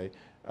should say.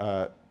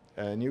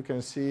 And you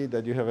can see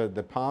that you have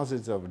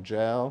deposits of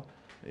gel.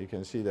 You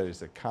can see there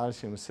is a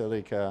calcium,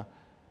 silica,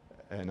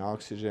 and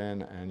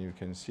oxygen, and you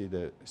can see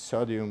the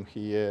sodium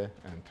here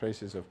and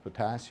traces of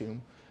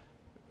potassium,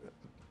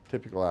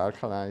 typical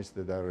alkalis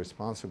that are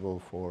responsible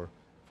for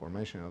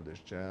formation of this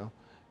gel.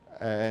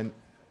 And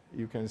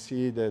you can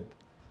see that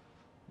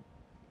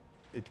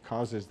it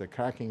causes the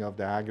cracking of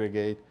the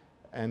aggregate,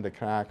 and the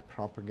crack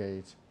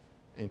propagates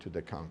into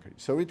the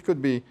concrete. So it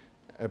could be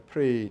a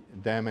pretty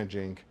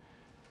damaging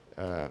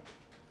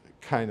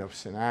kind of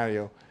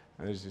scenario.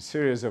 And there's a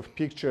series of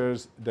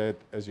pictures that,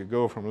 as you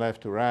go from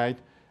left to right,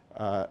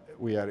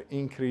 we are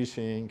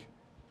increasing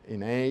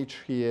in age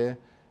here,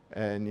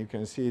 and you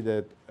can see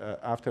that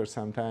after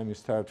some time you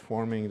start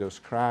forming those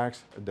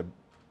cracks at the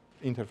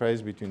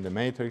interface between the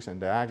matrix and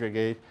the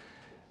aggregate.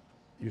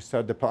 You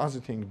start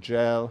depositing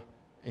gel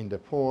in the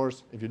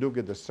pores. If you look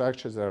at the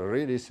structures that are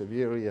really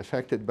severely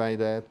affected by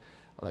that,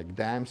 like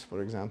dams,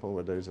 for example,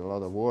 where there is a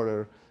lot of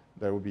water,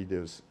 there will be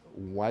this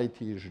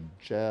whitish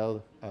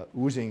gel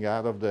oozing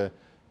out of the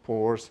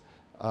pores.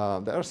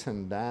 There are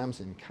some dams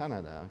in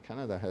Canada.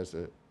 Canada has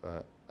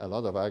a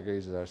lot of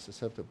aggregates that are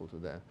susceptible to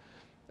that.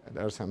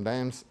 There are some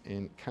dams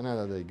in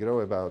Canada that grow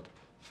about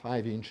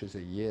 5 inches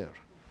a year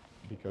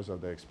because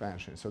of the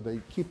expansion. So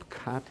they keep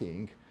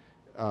cutting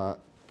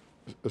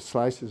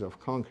slices of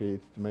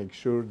concrete to make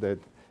sure that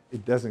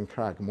it doesn't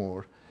crack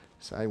more.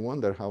 So I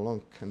wonder how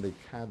long can they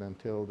cut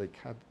until they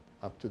cut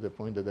up to the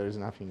point that there is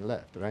nothing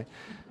left, right?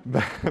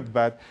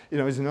 But you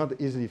know, it's not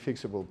easily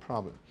fixable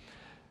problem.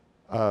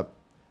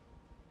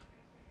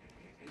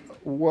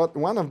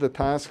 One of the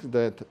tasks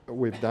that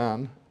we've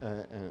done,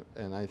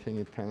 and I think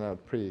it turned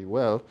out pretty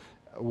well,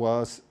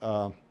 was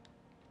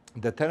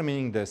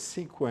determining the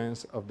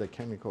sequence of the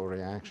chemical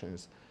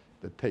reactions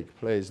that take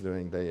place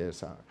during the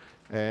ASR.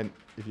 And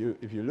if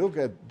you look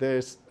at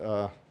this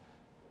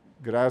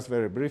graph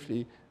very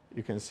briefly,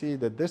 you can see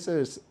that this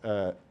is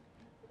a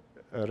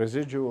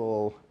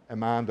residual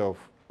amount of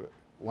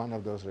one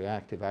of those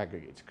reactive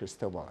aggregates,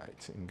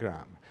 cristallites in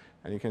gram.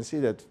 And you can see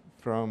that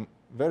from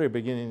very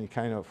beginning, it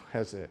kind of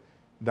has a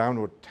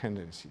downward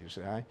tendencies,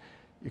 right?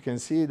 You can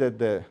see that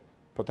the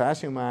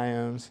potassium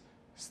ions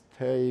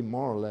stay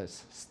more or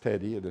less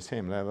steady at the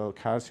same level.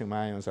 Calcium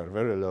ions are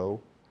very low,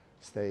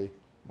 stay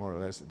more or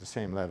less at the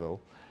same level.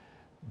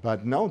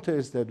 But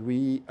notice that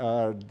we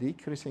are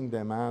decreasing the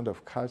amount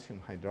of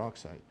calcium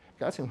hydroxide.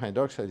 Calcium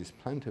hydroxide is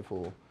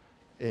plentiful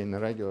in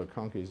regular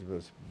concrete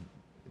because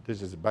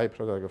this is a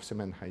byproduct of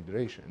cement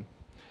hydration.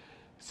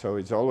 So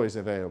it's always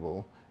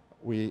available.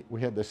 We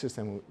had the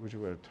system which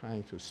we were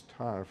trying to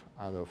starve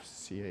out of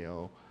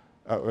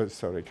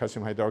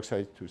calcium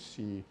hydroxide to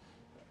see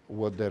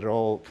what the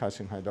role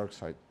calcium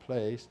hydroxide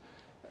plays.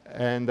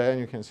 And then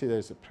you can see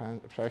there's a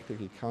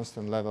practically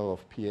constant level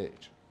of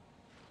pH.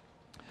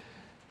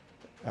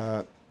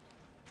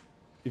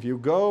 If you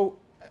go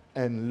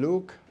and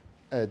look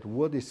at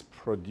what is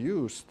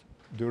produced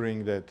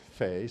during that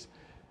phase,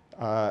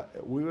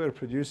 we were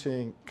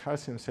producing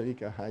calcium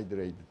silica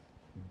hydrate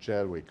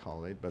gel, we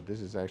call it, but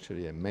this is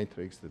actually a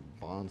matrix that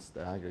bonds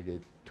the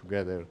aggregate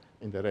together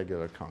in the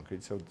regular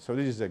concrete. So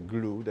this is a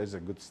glue, that's a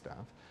good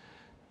stuff,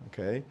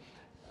 okay?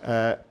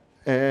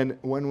 And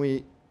when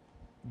we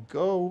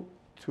go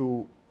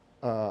to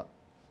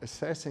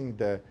assessing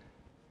the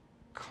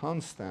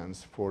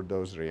constants for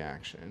those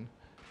reactions,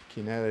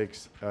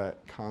 kinetics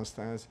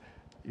constants,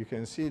 you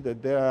can see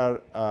that they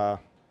are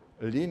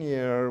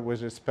linear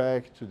with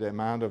respect to the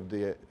amount of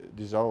the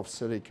dissolved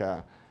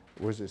silica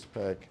with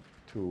respect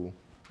to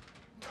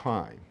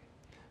time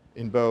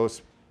in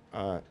both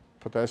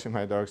potassium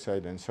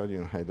hydroxide and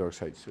sodium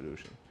hydroxide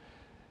solution.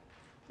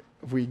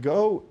 If we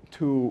go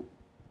to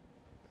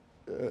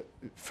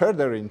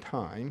further in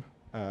time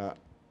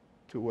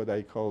to what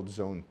I call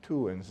zone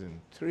 2 and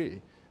zone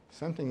 3,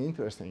 something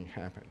interesting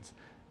happens.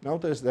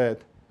 Notice that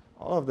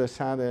all of a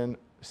sudden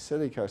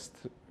silica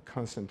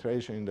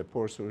concentration in the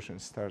pore solution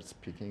starts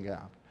picking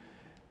up.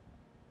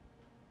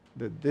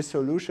 The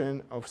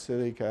dissolution of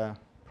silica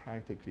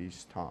practically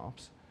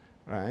stops,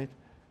 right?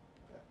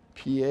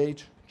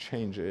 pH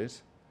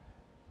changes,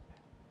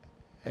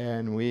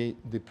 and we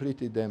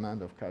depleted the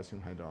amount of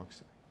calcium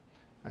hydroxide.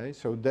 Right?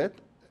 So that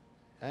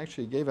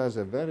actually gave us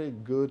a very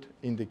good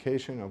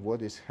indication of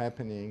what is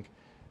happening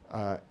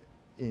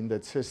in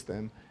that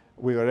system.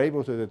 We were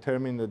able to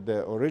determine that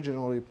the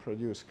originally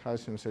produced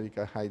calcium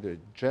silica hydrate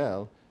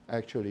gel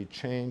actually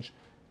changed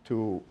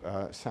to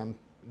some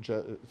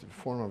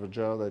form of a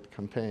gel that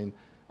contained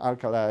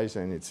alkalis,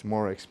 and it's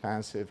more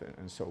expansive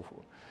and so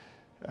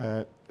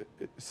forth.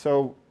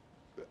 So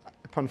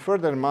upon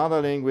further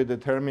modeling, we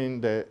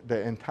determined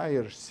the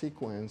entire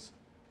sequence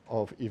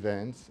of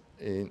events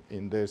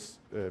in this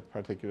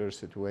particular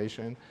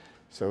situation.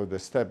 So the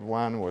step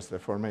 1 was the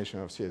formation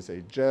of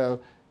CSA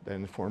gel,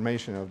 then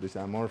formation of this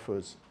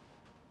amorphous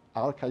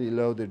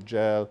alkali-loaded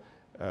gel,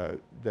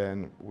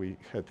 then we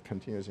had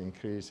continuous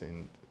increase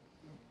in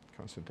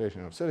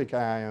concentration of silica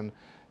ion,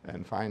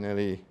 and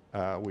finally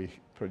we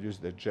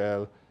produced the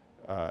gel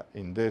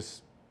in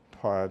this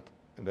part,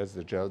 and that's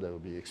the gel that will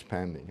be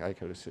expanding,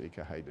 alkali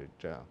silica hydrate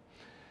gel.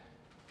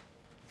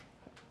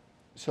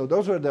 So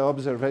those were the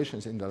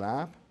observations in the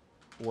lab.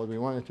 What we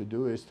wanted to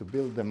do is to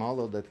build the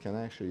model that can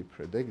actually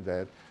predict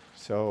that.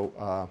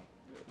 So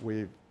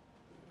we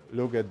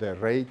look at the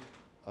rate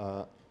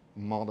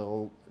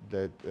model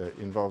that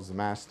involves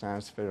mass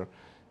transfer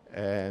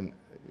and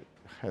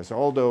has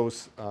all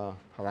those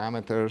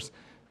parameters.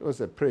 It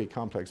was a pretty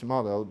complex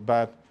model,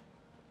 but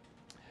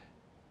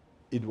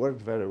it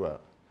worked very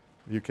well.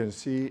 You can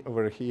see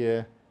over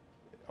here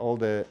all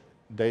the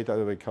data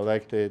that we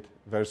collected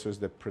versus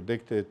the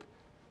predicted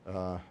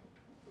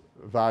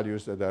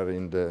values that are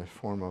in the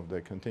form of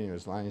the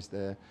continuous lines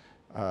there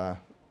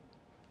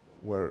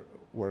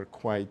were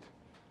quite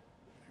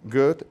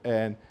good.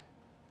 And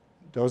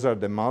those are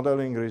the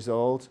modeling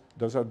results.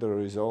 Those are the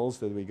results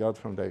that we got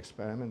from the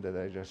experiment that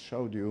I just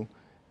showed you.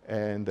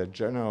 And the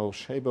general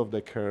shape of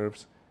the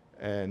curves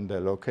and the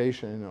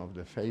location of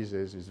the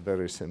phases is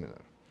very similar.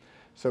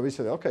 So we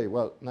said, okay,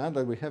 well, now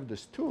that we have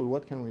this tool,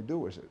 what can we do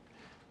with it?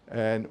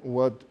 And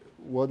what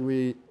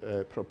we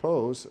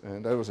propose,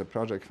 and that was a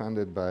project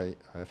funded by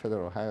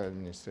Federal Higher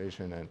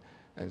Administration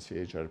and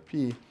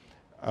CHRP,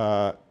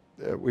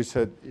 we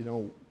said, you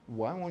know,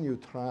 why won't you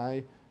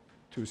try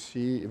to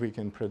see if we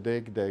can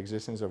predict the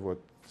existence of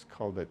what's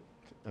called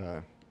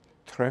the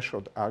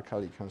threshold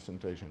alkali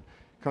concentration.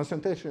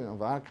 Concentration of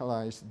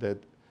alkalis that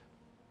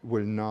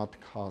will not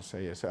cause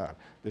ASR.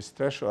 This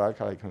threshold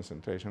alkali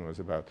concentration was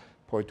about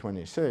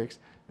 0.26.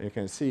 And you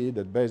can see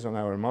that based on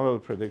our model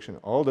prediction,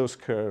 all those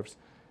curves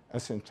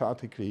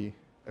asymptotically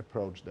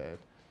approach that.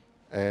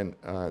 And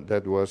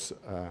that was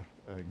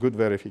a good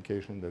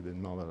verification that the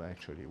model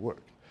actually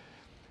worked.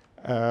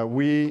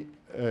 We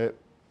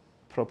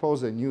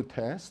proposed a new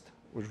test,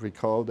 which we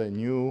called a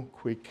new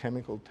quick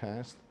chemical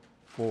test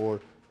for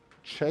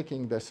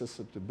checking the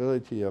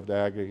susceptibility of the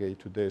aggregate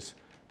to this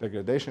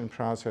degradation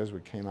process. We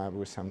came up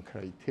with some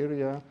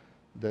criteria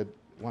that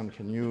one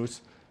can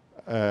use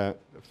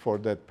for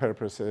that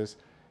purposes,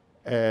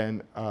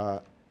 and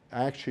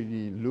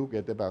actually look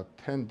at about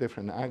 10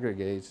 different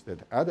aggregates that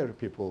other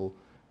people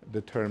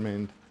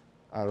determined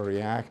are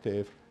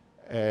reactive,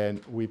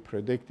 and we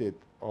predicted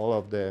all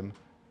of them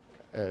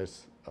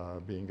as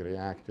being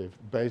reactive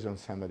based on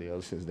somebody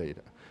else's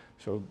data.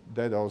 So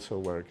that also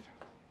worked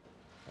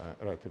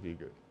relatively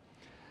good.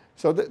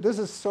 So this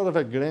is sort of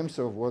a glimpse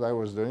of what I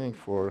was doing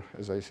for,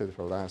 as I said,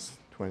 for the last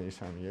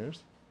 20-some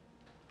years.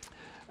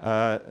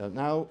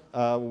 Now,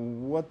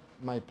 what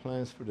my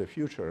plans for the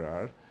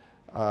future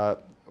are.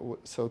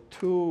 So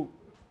two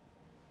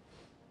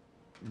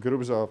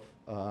groups of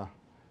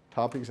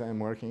topics I'm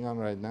working on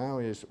right now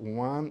is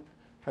one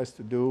has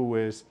to do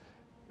with,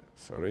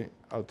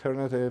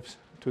 alternatives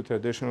to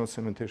traditional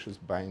cementitious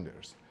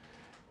binders.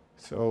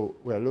 So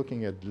we're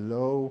looking at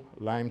low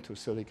lime to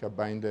silica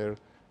binder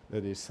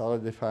that is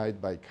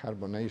solidified by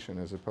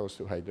carbonation as opposed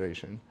to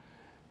hydration.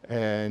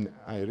 And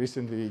I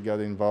recently got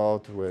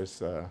involved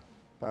with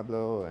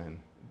Pablo and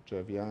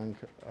Jeff Young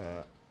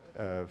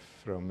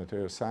from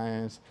material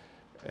science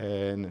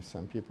and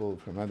some people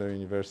from other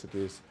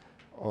universities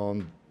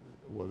on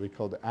what we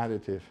call the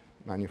additive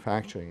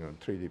manufacturing or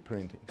 3D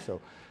printing.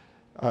 So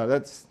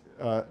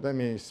let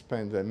me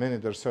spend a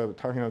minute or so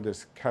talking about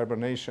this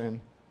carbonation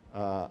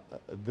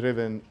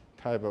driven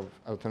type of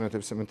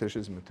alternative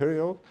cementitious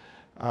material.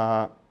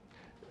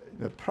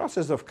 The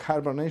process of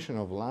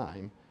carbonation of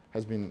lime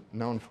has been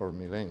known for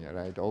millennia,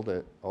 right? All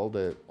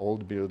the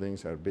old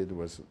buildings are built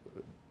with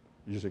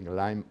using a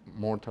lime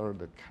mortar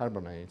that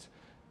carbonates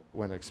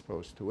when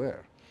exposed to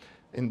air.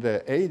 In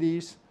the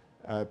 80s,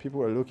 people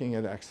were looking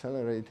at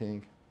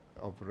accelerating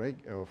of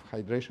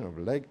hydration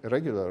of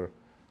regular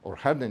or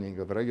hardening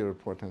of regular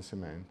Portland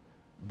cement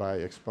by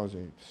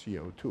exposing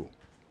CO2.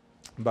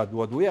 But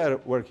what we are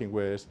working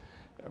with,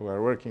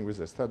 we're working with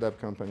a startup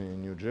company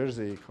in New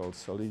Jersey called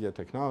Solidia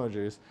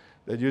Technologies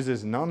that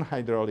uses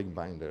non-hydraulic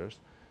binders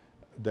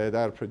that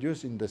are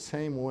produced in the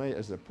same way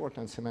as the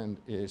Portland cement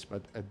is,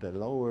 but at the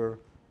lower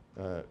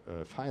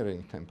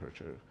firing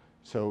temperature.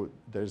 So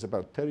there's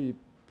about 30%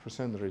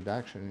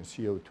 reduction in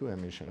CO2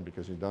 emission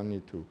because you don't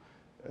need to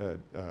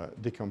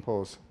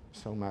decompose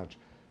so much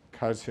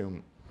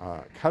calcium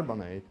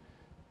carbonate,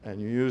 and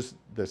you use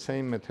the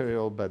same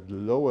material but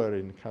lower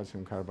in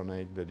calcium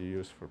carbonate that you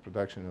use for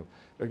production of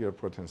regular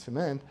Portland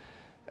cement.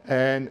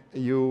 And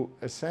you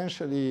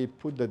essentially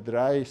put the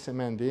dry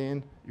cement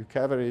in, you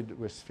cover it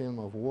with film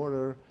of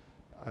water,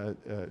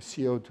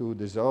 CO2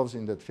 dissolves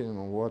in that film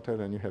of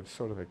water, and you have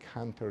sort of a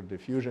counter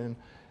diffusion.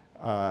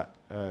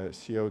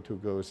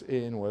 CO2 goes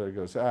in, water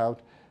goes out,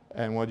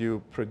 and what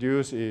you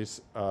produce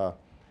is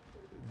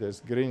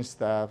this green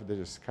stuff, that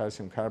is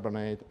calcium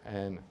carbonate,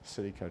 and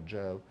silica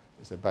gel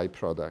is a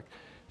byproduct.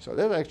 So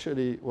that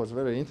actually was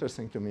very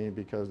interesting to me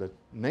because the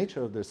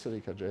nature of the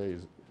silica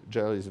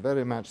gel is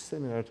very much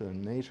similar to the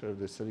nature of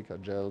the silica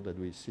gel that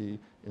we see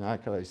in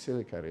alkali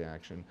silica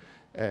reaction.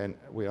 And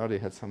we already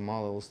had some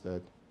models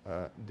that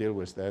deal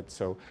with that,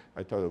 so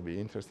I thought it would be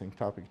an interesting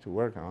topic to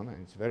work on, and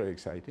it's very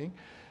exciting.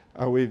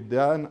 We've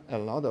done a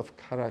lot of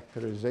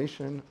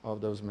characterization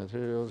of those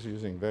materials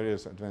using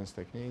various advanced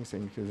techniques,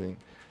 including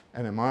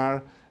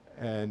NMR,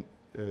 and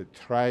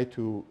try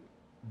to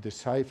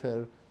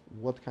decipher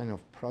what kind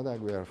of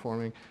product we are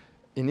forming.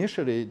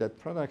 Initially, that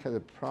product had a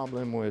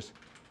problem with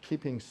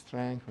keeping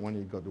strength when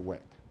it got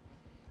wet.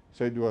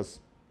 So it was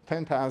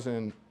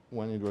 10,000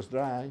 when it was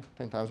dry,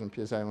 10,000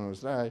 psi when it was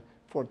dry,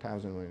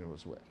 4,000 when it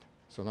was wet.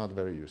 So not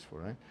very useful,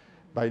 right?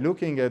 By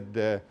looking at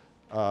the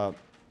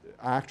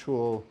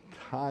actual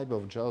type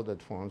of gel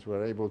that forms,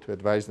 we're able to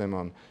advise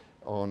them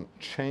on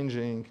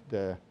changing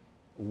the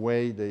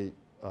way they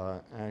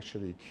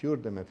actually cure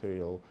the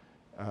material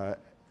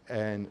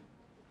and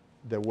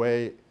the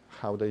way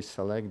how they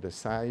select the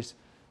size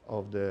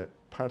of the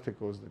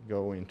particles that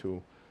go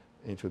into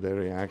the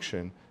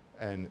reaction,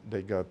 and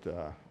they got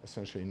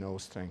essentially no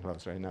strength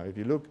loss right now. If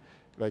you look,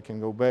 if I can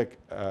go back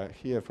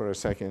here for a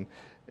second,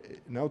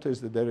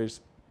 notice that there is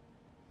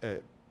a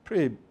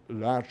pretty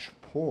large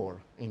pore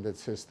in that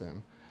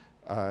system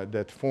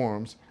that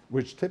forms,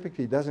 which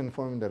typically doesn't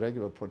form in the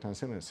regular Portland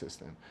cement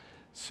system.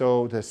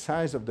 So the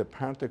size of the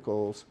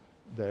particles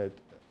that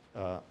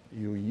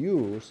you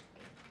use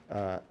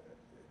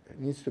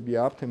needs to be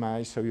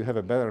optimized so you have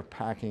a better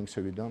packing, so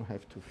you don't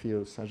have to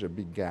fill such a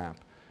big gap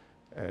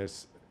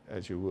as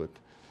you would.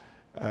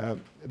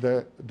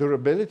 The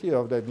durability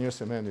of that new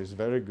cement is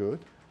very good.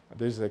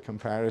 This is a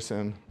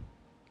comparison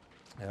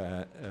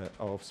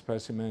of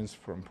specimens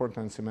from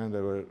Portland cement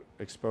that were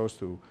exposed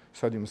to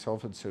sodium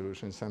sulfate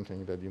solution,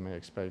 something that you may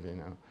expect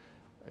in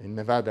in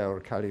Nevada or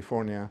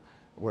California,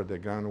 where the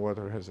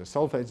groundwater has the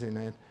sulfates in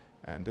it,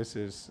 and this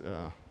is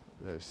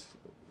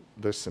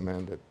this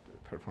cement that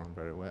performed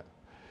very well.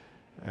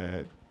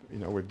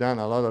 We've done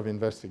a lot of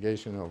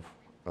investigation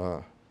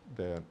of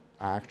the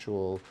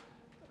actual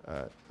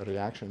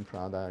reaction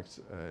products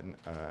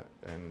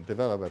and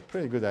develop a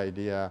pretty good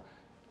idea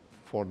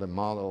for the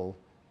model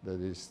that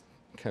is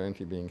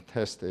currently being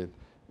tested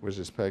with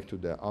respect to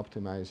the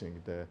optimizing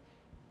the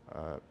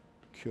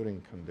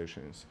curing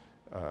conditions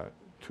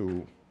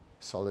to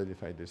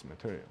solidify this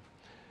material.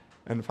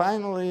 And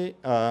finally,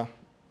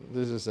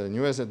 this is a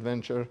newest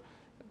adventure.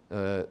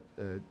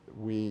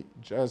 We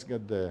just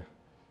got the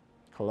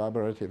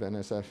collaborative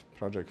NSF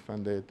project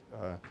funded.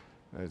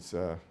 It's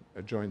a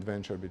joint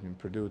venture between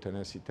Purdue,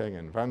 Tennessee Tech,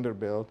 and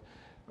Vanderbilt,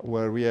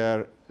 where we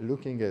are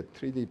looking at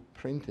 3D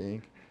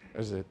printing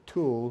as a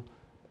tool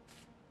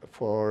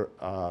for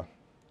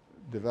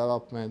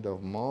development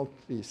of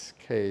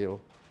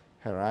multi-scale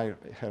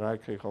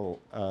hierarchical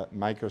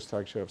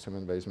microstructure of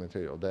cement-based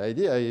material. The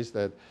idea is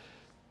that,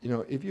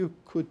 if you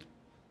could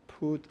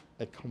put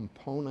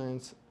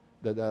components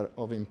that are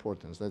of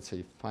importance, let's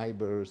say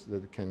fibers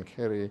that can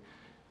carry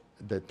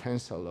the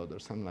tensile load or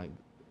something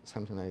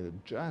like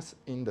that, just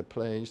in the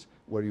place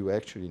where you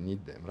actually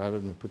need them, rather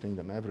than putting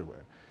them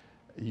everywhere,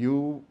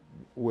 you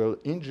will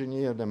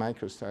engineer the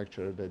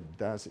microstructure that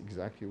does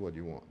exactly what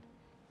you want.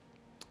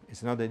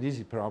 It's not an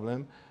easy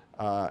problem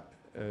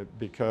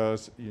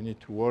because you need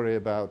to worry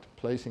about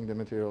placing the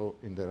material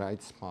in the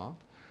right spot.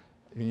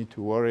 You need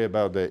to worry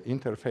about the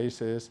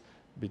interfaces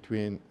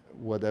between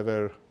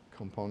whatever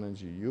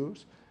components you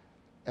use.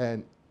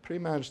 And pretty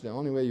much the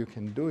only way you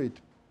can do it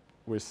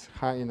with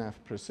high enough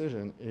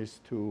precision is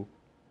to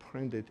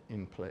print it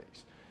in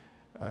place.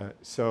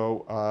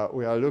 So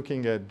we are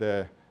looking at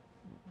the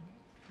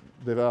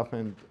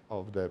development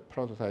of the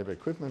prototype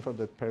equipment for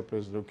that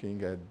purpose,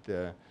 looking at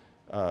the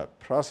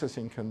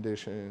processing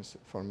conditions,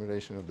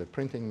 formulation of the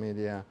printing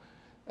media,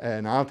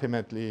 and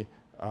ultimately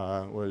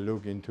we'll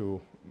look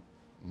into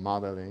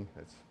modeling,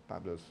 that's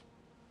Pablo's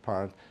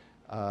part,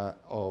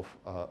 of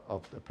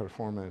the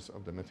performance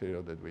of the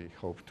material that we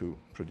hope to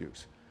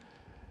produce.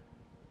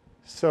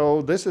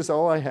 So this is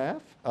all I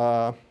have.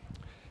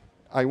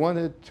 I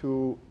wanted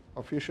to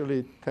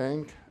officially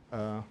thank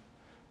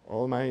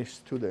all my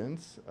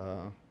students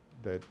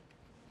that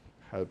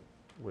helped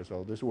with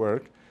all this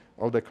work,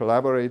 all the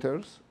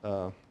collaborators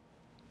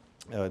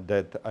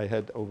that I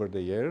had over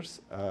the years,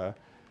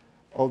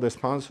 all the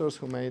sponsors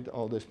who made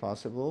all this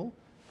possible,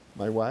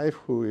 my wife,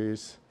 who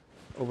is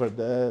over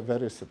there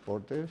very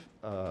supportive.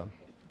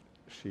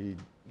 She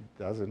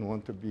doesn't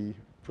want to be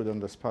put on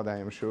the spot, I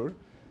am sure,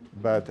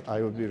 but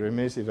I would be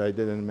remiss if I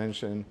didn't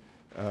mention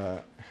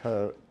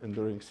her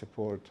enduring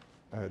support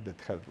that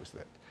helped with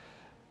that.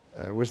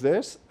 With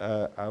this,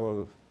 I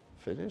will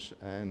finish,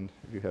 and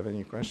if you have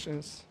any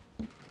questions,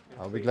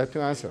 I'll be glad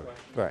to answer.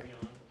 Right.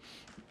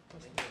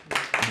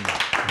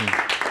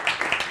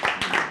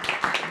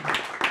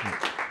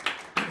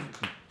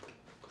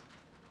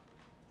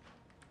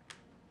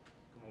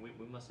 We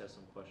must have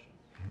some questions.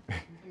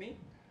 Me?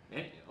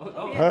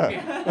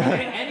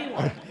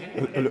 Anyone.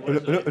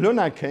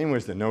 Luna came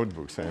with the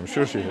notebooks, so I'm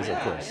sure she has a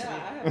question. Yeah, I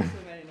have so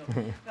many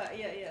notebooks.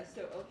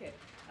 So okay.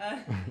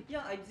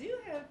 Yeah, I do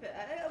have,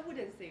 I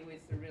wouldn't say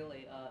with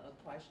really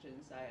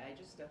questions. I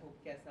just hope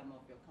to get some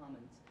of your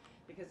comments,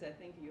 because I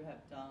think you have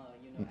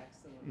done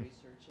excellent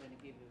research and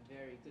give a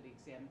very good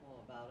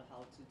example about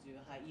how to do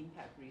high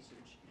impact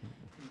research,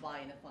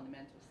 combine the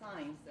fundamental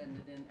science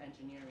and then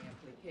engineering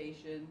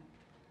application.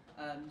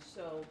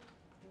 So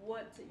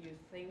what you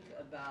think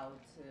about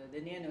the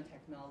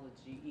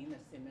nanotechnology in the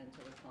cement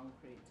or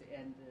concrete,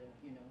 and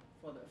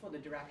for the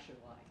direction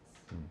wise?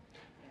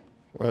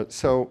 Well,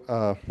 so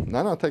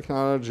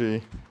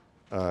nanotechnology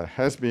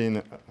has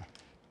been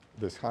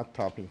this hot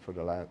topic for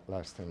the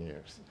last 10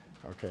 years,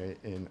 okay,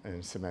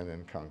 in cement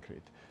and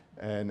concrete.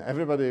 And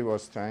everybody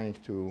was trying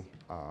to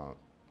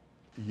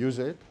use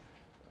it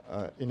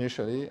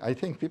initially. I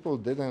think people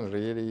didn't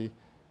really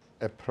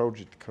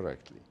approach it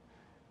correctly.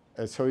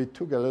 So it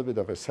took a little bit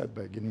of a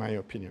setback, in my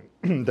opinion.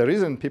 The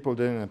reason people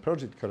didn't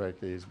approach it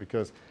correctly is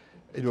because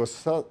it was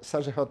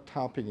such a hot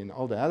topic in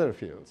all the other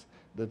fields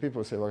that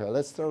people say, well,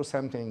 let's throw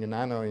something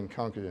nano in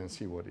concrete and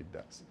see what it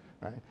does,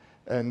 right?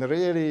 And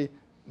really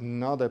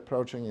not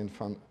approaching it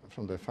from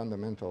the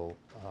fundamental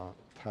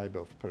type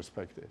of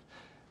perspective.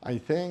 I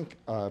think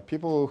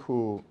people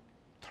who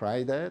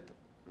try that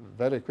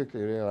very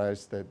quickly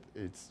realize that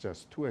it's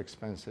just too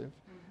expensive,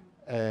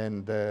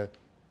 and the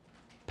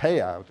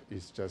payout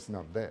is just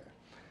not there.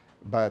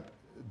 But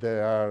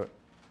there are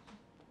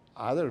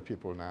other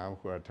people now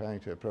who are trying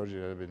to approach it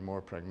a little bit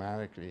more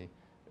pragmatically,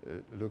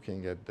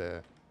 looking at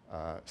the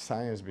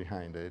science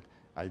behind it.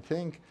 I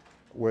think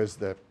with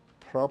the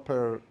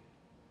proper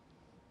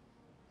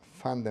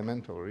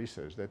fundamental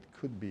research, that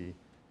could be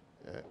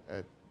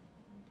it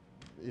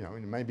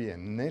might be a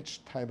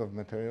niche type of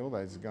material,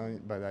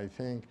 but I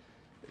think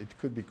it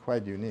could be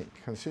quite unique,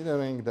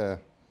 considering the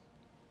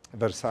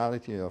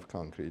versatility of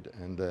concrete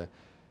and the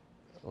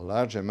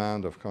large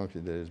amount of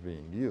concrete that is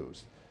being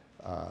used.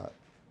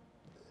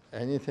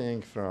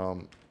 Anything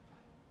from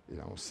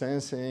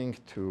sensing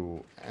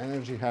to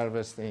energy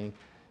harvesting.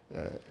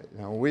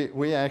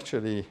 We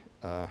actually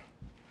I'm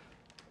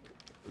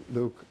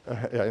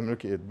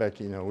looking at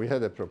Becky. We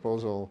had a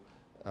proposal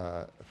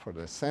for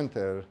the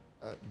center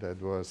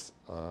that was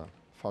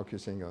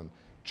focusing on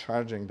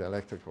charging the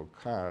electrical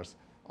cars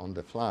on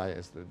the fly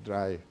as they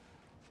drive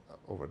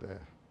over the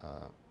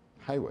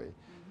highway.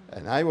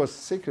 And I was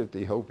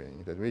secretly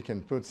hoping that we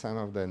can put some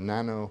of the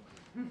nano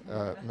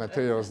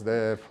materials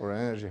there for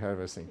energy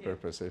harvesting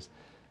purposes.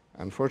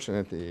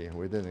 Unfortunately,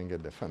 we didn't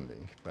get the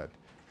funding, but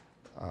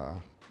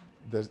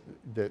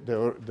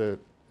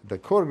the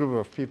core group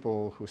of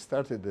people who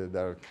started it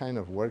are kind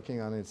of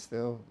working on it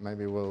still.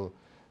 Maybe we'll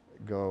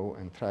go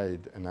and try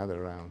it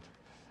another round.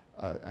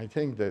 I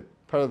think that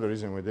part of the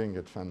reason we didn't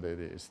get funded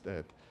is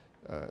that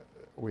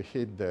we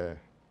hit the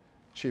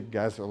cheap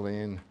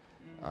gasoline.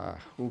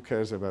 Who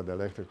cares about the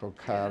electrical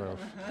car of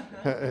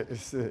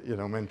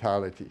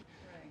mentality?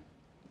 Right.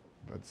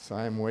 But so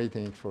I'm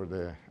waiting for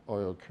the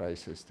oil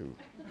crisis to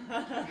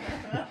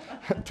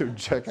to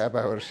jack up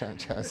our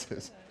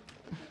chances.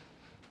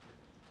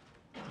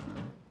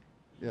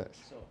 Yes.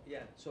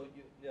 So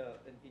you,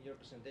 in your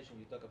presentation,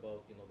 you talk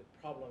about the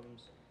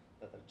problems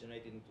that are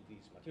generated into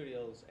these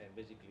materials, and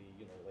basically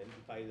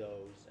identify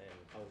those and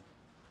how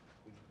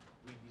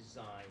we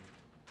design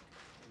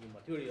new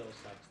materials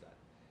such that.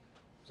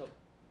 So,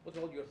 what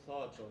are all your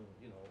thoughts on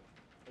all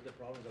the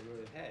problems that we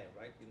already have,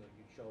 right? You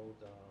showed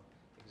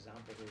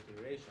examples of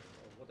iteration.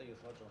 What are your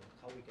thoughts on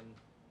how we can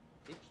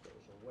fix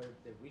those, or where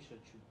the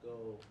research should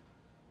go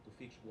to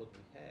fix what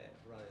we have,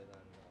 rather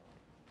than,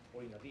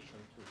 or in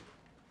addition to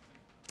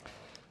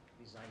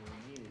designing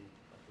new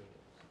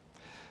materials?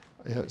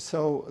 Yeah,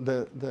 so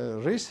the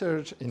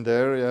research in the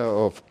area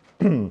of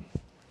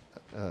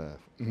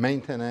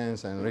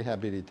maintenance and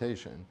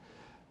rehabilitation,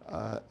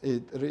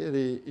 it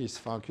really is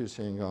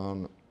focusing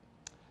on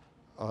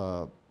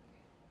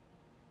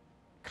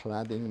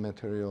cladding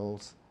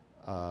materials,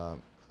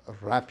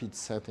 rapid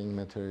setting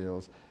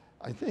materials.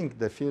 I think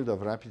the field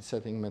of rapid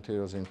setting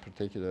materials in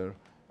particular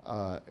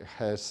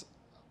has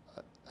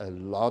a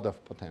lot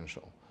of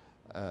potential.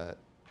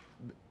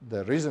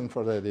 The reason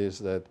for that is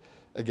that,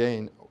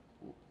 again,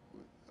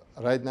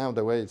 right now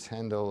the way it's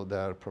handled,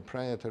 there are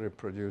proprietary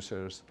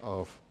producers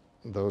of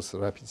those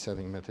rapid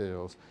setting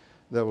materials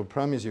that will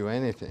promise you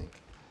anything.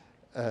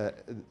 And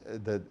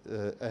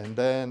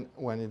then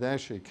when it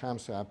actually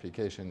comes to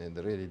application, it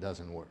really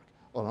doesn't work,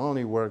 or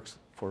only works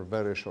for a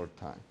very short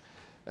time.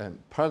 And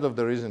part of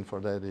the reason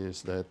for that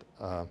is that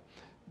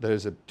there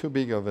is too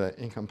big of an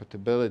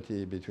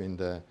incompatibility between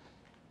the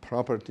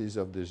properties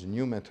of this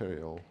new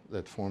material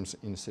that forms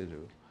in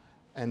situ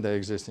and the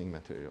existing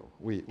material.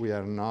 We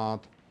are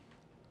not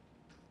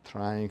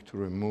trying to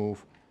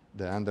remove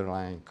the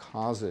underlying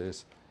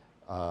causes,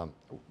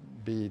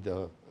 be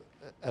the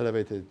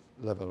elevated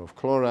level of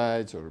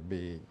chlorides or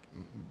being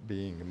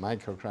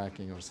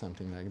microcracking or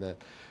something like that.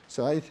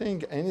 So I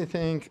think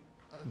anything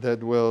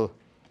that will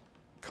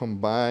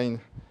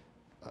combine,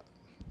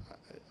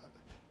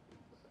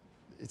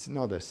 it's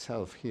not a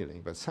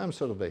self-healing, but some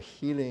sort of a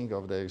healing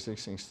of the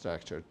existing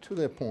structure to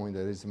the point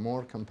that it's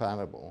more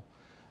compatible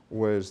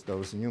with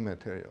those new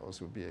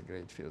materials would be a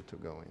great field to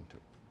go into.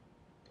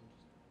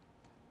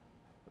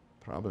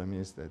 Problem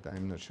is that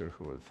I'm not sure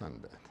who will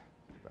fund that.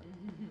 But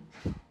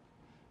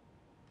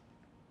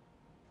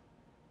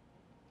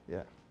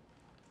yeah.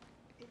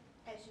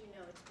 As you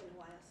know, it's been a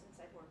while since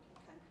I've worked in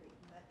concrete,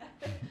 but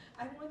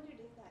I wondered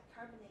if that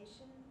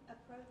carbonation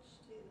approach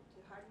to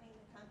hardening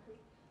the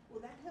concrete, will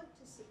that help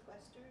to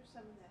sequester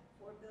some of that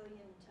 4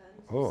 billion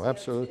tons of Oh, CO2?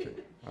 absolutely,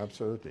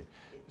 absolutely.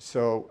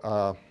 So,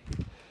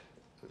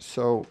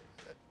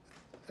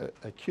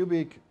 a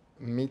cubic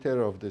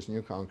meter of this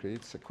new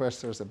concrete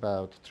sequesters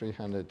about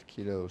 300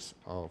 kilos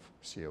of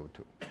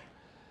CO2.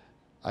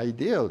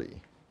 Ideally,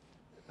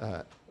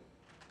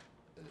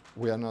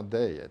 we are not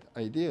there yet.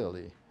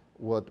 Ideally,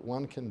 what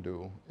one can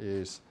do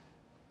is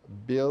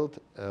build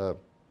a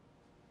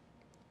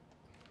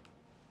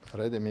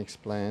ready-mix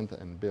plant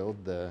and build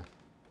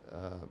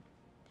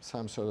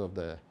some sort of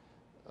the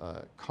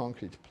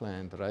concrete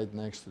plant right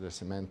next to the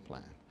cement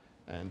plant,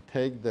 and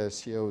take the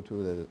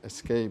CO2 that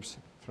escapes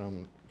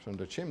from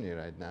the chimney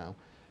right now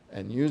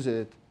and use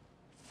it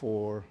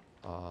for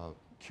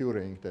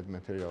curing that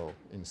material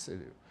in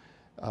situ.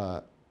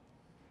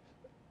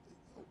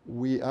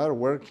 We are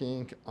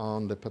working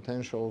on the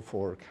potential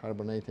for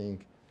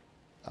carbonating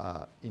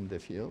in the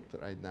field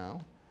right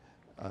now,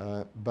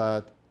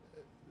 but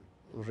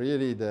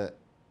really the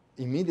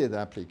immediate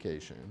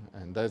application,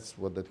 and that's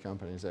what that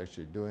company is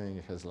actually doing,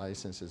 it has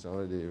licenses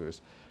already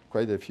with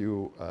quite a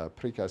few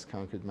precast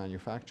concrete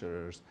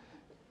manufacturers,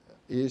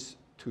 is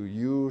to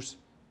use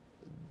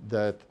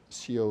that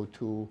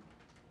CO2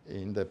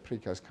 in the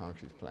precast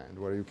concrete plant,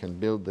 where you can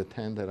build the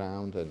tent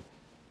around and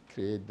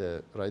create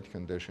the right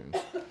conditions.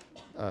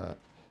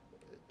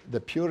 The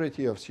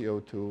purity of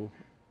CO2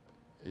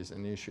 is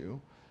an issue.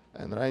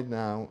 And right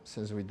now,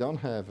 since we don't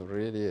have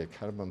really a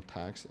carbon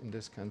tax in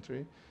this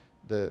country,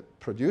 the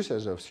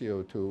producers of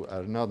CO2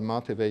 are not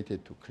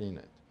motivated to clean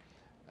it.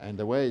 And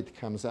the way it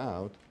comes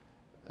out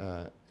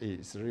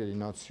is really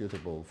not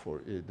suitable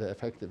for it. The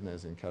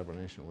effectiveness in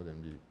carbonation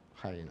wouldn't be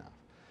high enough.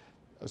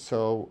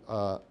 So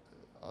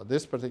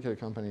this particular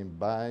company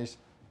buys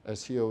a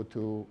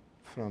CO2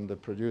 from the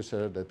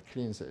producer that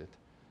cleans it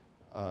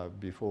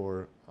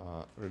before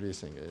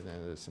releasing it,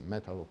 and it's a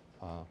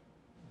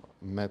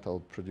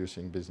metal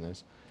producing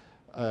business.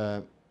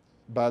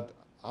 But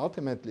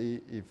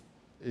ultimately,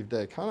 if the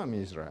economy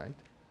is right,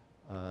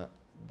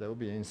 there will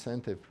be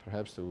incentive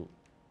perhaps to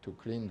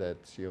clean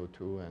that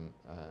CO2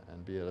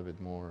 and be a little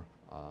bit more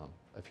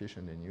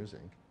efficient in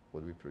using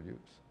what we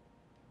produce.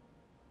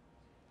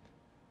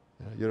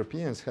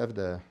 Europeans have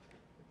the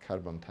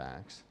carbon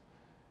tax,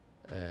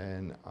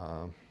 and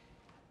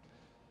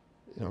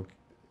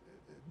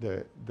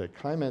the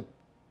climate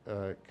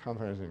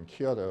conference in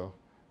Kyoto,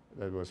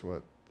 that was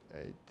what,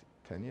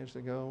 10 years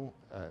ago,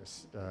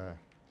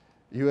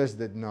 U.S.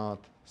 did not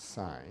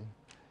sign.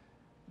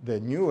 The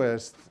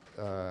newest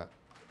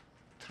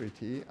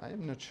treaty, I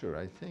am not sure,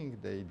 I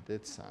think they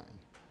did sign,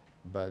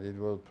 but it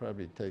will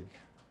probably take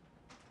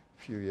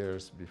a few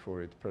years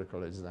before it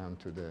percolates down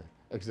to the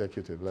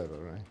executive level,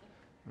 right?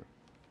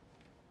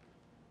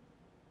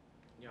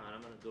 Yeah, and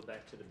I'm going to go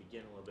back to the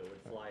beginning a little bit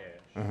with fly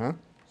ash. Uh-huh.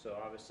 So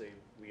obviously,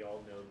 we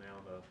all know now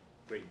the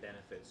great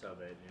benefits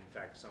of it. In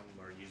fact, some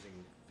are using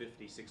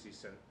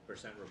 50-60%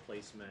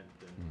 replacement.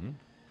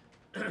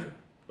 And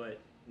but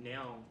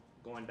now,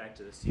 going back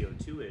to the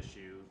CO2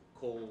 issue,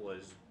 coal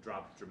was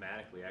dropped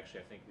dramatically. Actually,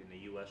 I think in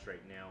the U.S.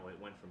 right now, it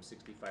went from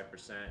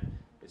 65%.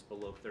 It's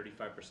below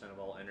 35% of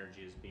all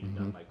energy is being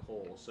done by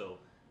coal. So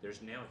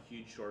there's now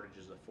huge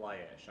shortages of fly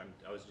ash.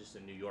 I was just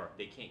in New York.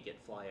 They can't get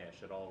fly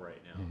ash at all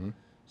right now.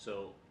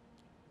 So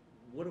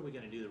what are we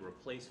going to do to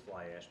replace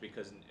fly ash?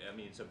 Because, I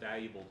mean, it's a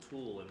valuable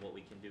tool in what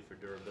we can do for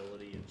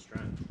durability and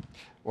strength.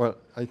 Well,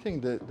 I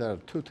think that there are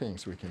two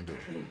things we can do.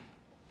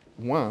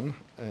 One,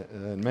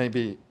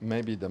 maybe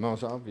the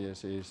most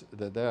obvious, is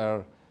that there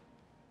are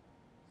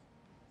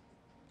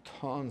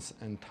tons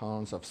and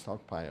tons of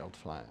stockpiled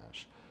fly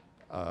ash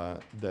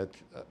that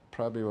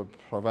probably will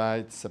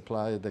provide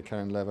supply at the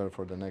current level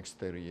for the next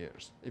 30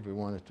 years if we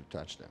wanted to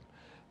touch them.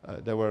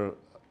 They were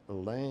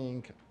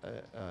laying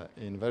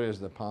in various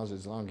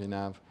deposits long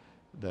enough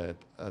that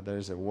there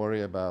is a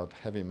worry about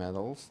heavy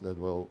metals that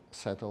will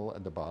settle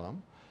at the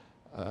bottom.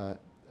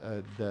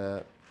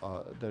 There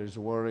is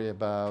worry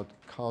about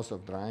cost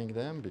of drying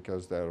them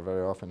because they are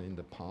very often in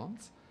the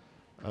ponds.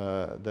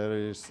 There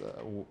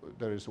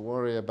is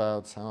worry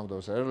about some of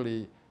those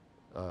early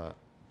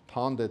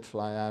ponded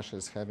fly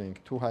ashes having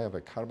too high of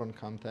a carbon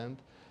content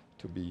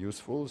to be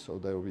useful, so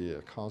there will be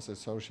a cost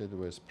associated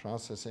with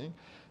processing.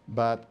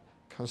 But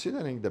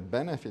considering the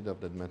benefit of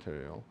that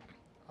material,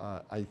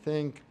 I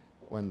think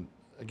when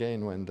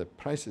the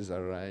prices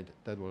are right,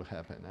 that will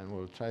happen, and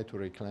we'll try to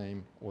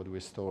reclaim what we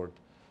stored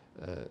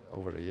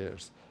over the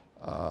years.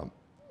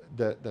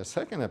 The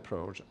second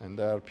approach, and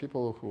there are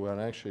people who are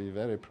actually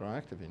very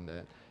proactive in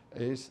that,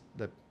 is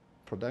the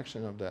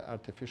production of the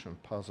artificial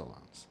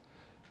pozzolans.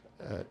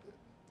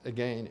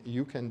 Again,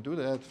 you can do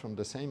that from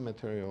the same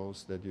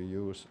materials that you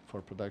use for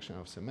production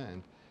of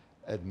cement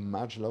at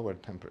much lower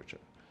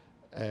temperature.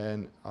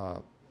 And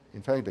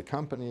in fact, the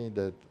company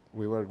that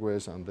we work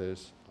with on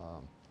this,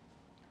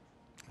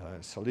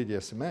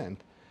 Solidia Cement,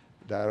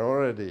 they're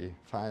already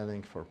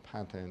filing for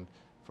patent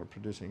for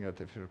producing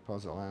artificial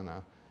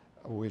pozzolana,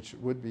 which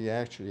would be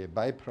actually a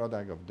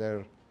byproduct of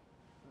their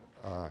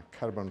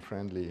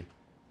carbon-friendly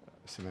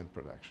cement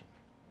production.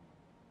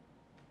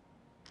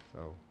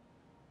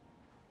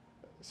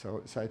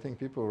 So I think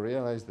people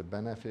realize the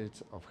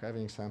benefits of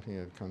having something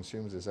that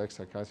consumes this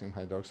extra calcium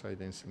hydroxide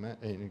in cement,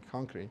 in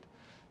concrete,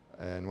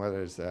 and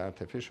whether it's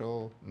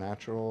artificial,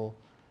 natural,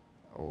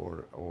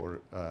 or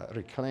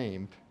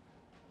reclaimed,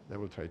 they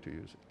will try to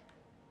use it.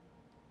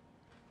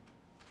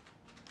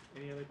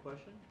 Any other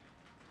question?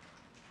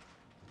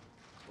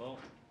 Well,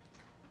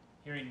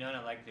 hearing none,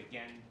 I'd like to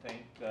again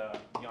thank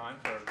Jan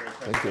for a great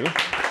presentation.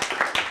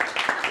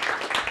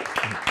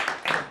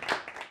 Thank you.